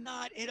 he's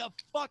not hit a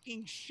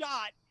fucking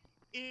shot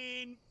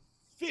in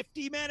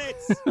 50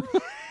 minutes.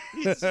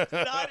 He's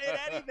not hit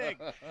anything.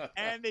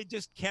 And they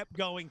just kept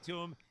going to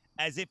him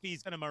as if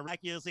he's going to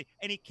miraculously.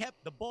 And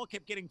the ball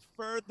kept getting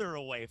further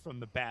away from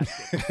the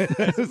basket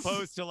as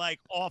opposed to like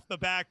off the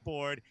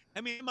backboard. I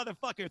mean, the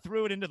motherfucker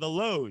threw it into the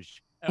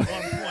loge at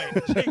one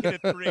point, taking a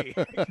 3.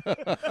 I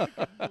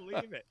couldn't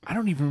believe it. I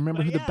don't even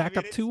remember who the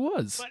backup 2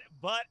 was.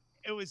 But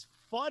it was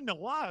fun to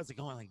watch. I was like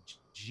going like,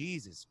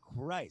 Jesus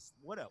Christ,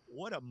 what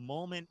a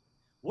moment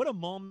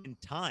in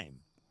time.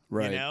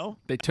 Right. You know?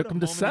 They took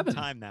him to 7.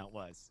 Time that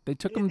was. They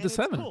took him to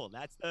 7. Cool.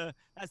 That's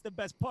the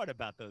best part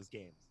about those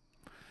games.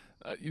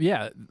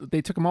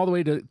 They took him all the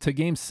way to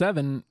Game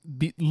 7,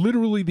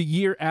 literally the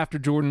year after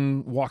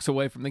Jordan walks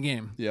away from the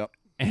game. Yep.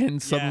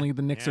 And suddenly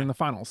the Knicks are in the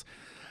finals.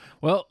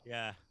 Well,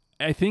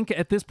 I think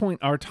at this point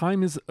our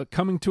time is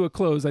coming to a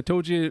close. I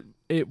told you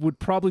it would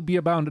probably be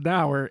about an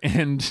hour,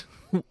 and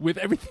with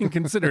everything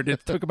considered,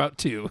 it took about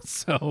 2.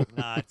 So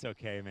nah, it's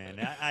okay, man.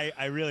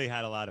 I really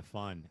had a lot of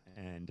fun,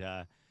 and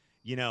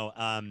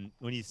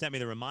when you sent me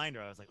the reminder,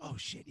 I was like, oh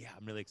shit, yeah,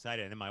 I'm really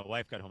excited. And then my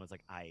wife got home. I was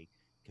like, I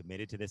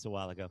committed to this a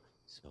while ago,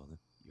 so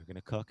you're gonna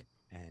cook,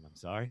 and I'm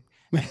sorry.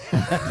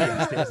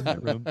 Upstairs in my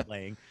room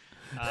playing.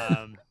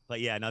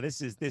 But yeah, no,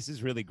 this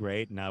is really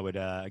great, and I would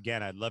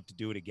I'd love to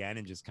do it again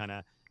and just kind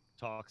of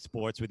talk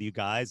sports with you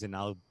guys, and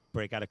I'll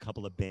break out a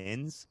couple of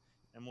bins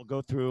and we'll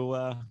go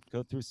through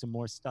some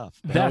more stuff.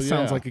 That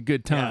sounds like a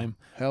good time.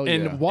 Yeah. Hell yeah.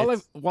 And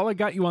while I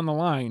got you on the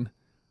line,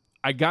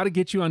 I got to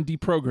get you on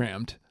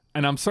Deprogrammed.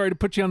 And I'm sorry to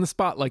put you on the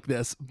spot like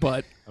this,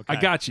 but I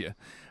got you.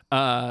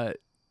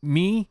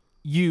 Me,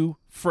 you,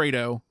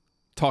 Fredo,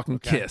 talking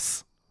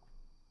Kiss.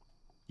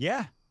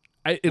 Yeah.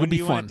 It'll be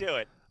fun. Want to do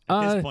it?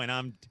 At this point,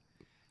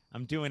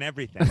 I'm doing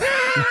everything.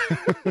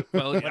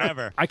 Well,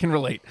 whatever. I can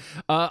relate.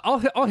 I'll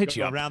hit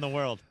you up around the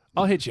world.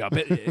 I'll hit you up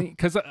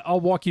because I'll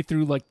walk you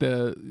through like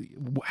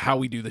how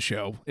we do the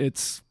show.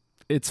 It's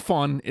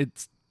fun.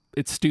 It's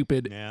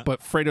stupid. Yeah.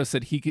 But Fredo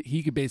said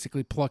he could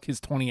basically pluck his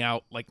 20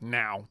 out like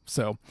now.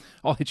 So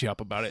I'll hit you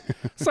up about it.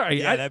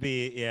 Sorry. that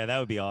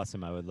would be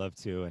awesome. I would love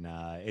to. And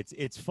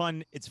it's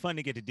fun. It's fun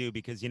to get to do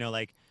because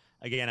like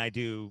again I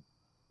do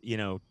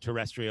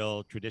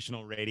terrestrial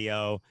traditional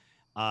radio.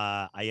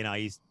 I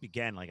used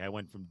again like I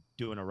went from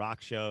doing a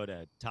rock show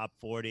to top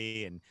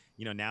 40, and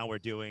now we're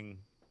doing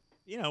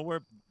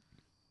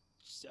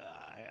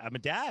I'm a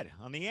dad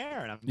on the air,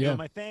 and I'm doing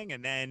my thing,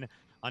 and then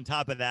on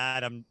top of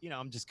that, I'm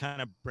just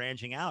kind of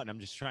branching out, and I'm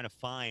just trying to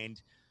find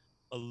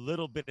a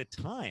little bit of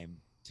time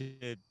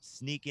to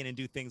sneak in and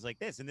do things like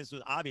this. And this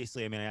was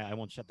obviously, I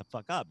won't shut the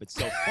fuck up. It's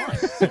so fun.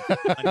 It's so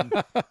fun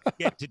to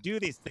get to do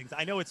these things.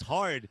 I know it's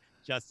hard,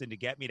 Justin, to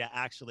get me to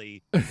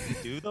actually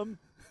do them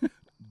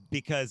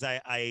because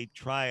I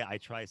try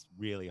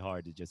really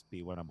hard to just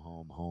be when I'm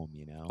home.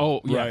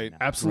 Oh yeah, right,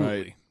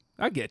 absolutely. Right.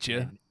 I get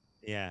you.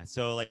 Yeah,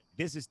 so like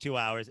this is 2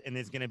 hours, and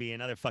there's gonna be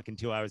another fucking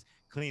 2 hours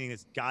cleaning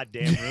this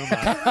goddamn room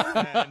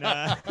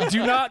up. And,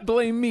 do not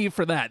blame me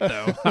for that,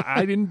 though.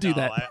 I didn't do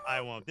that.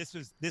 I won't. This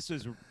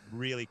was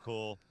really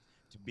cool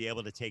to be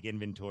able to take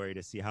inventory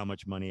to see how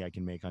much money I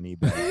can make on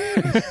eBay.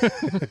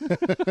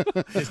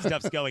 This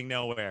stuff's going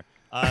nowhere.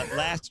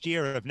 Last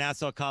year of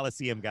Nassau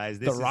Coliseum, guys.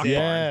 This the Rock is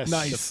Barn.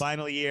 Nice. The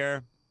final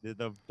year.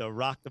 The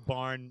Rock the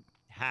Barn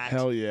hat.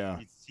 Hell yeah.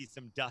 You see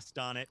some dust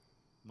on it.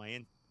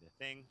 The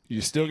thing.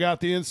 You still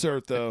got the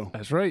insert though.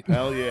 That's right.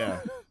 Hell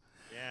yeah.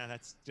 Yeah,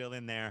 that's still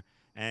in there.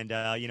 And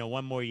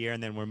one more year,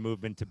 and then we're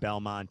moving to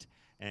Belmont,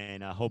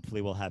 and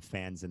hopefully we'll have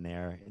fans in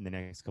there in the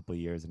next couple of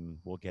years, and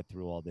we'll get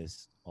through all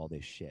this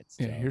shit.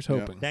 So, yeah, here's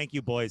hoping. Thank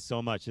you, boys,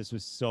 so much. This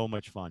was so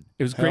much fun.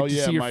 It was great to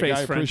see your Mike, face,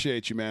 I friend.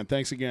 appreciate you, man.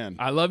 Thanks again.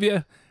 I love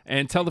you,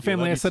 and tell the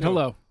family I said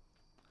hello.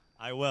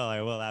 I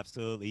will,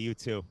 absolutely. You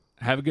too.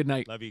 Have a good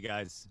night. Love you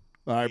guys.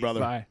 All right, brother.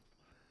 Bye.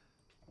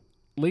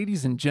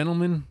 Ladies and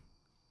gentlemen,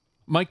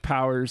 Mike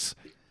Powers,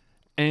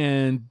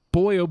 And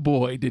boy, oh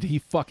boy, did he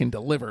fucking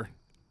deliver.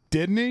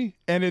 Didn't he?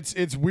 And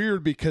it's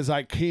weird because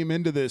I came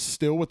into this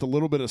still with a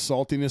little bit of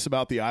saltiness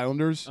about the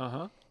Islanders.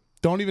 Uh-huh.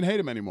 Don't even hate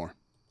them anymore.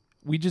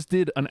 We just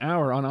did an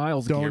hour on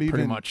Isles gear,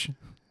 pretty much.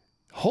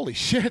 Holy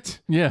shit.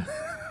 Yeah.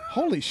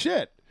 Holy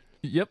shit.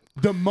 Yep.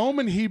 The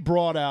moment he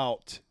brought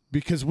out,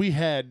 because we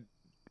had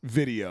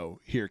video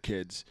here,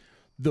 kids,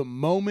 the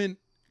moment,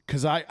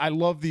 because I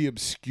love the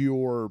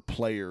obscure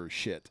player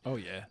shit. Oh,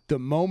 yeah. The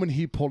moment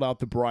he pulled out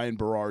the Brian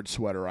Berard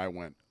sweater, I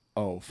went,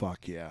 oh,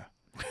 fuck yeah.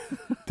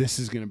 This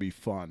is going to be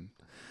fun.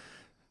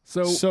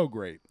 So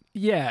great.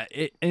 Yeah,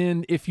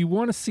 and if you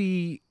want to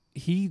see,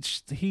 he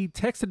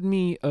texted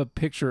me a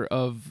picture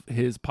of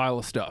his pile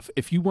of stuff.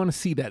 If you want to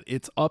see that,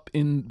 it's up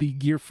in the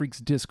Gear Freaks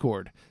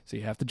Discord. So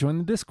you have to join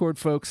the Discord,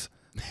 folks.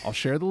 I'll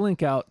share the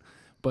link out,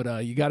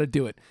 but you got to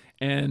do it.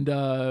 And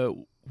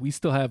we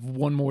still have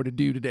one more to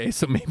do today,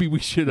 so maybe we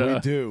should.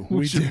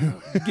 We should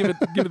give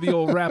it the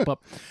old wrap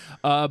up.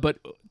 But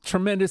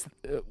tremendous.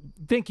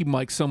 Thank you,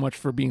 Mike, so much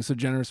for being so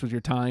generous with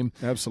your time.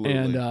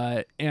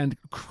 Absolutely. And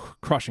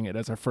crushing it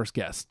as our first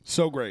guest.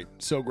 So great,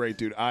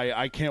 dude.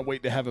 I can't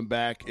wait to have him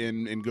back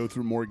and go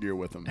through more gear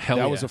with him.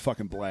 That was a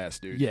fucking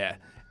blast, dude. Yeah.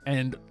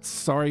 And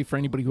sorry for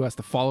anybody who has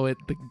to follow it.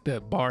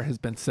 The bar has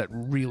been set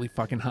really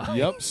fucking high.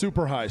 Yep,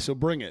 super high. So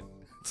bring it.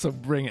 So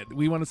bring it.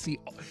 We want to see,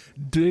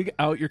 dig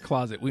out your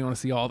closet. We want to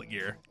see all the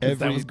gear.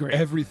 That was great.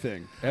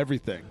 Everything.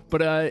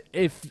 But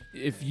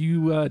if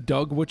you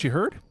dug what you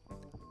heard,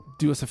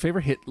 do us a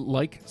favor, hit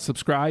like,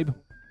 subscribe,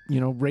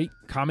 rate,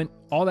 comment,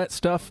 all that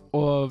stuff.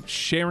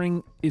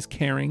 Sharing is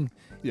caring.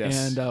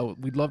 Yes. And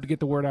we'd love to get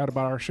the word out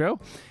about our show.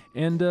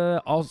 And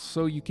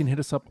also you can hit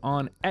us up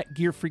on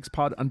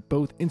 @GearFreaksPod on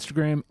both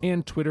Instagram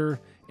and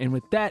Twitter. And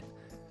with that,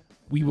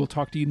 we will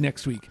talk to you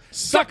next week.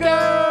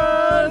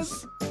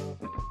 Suckers!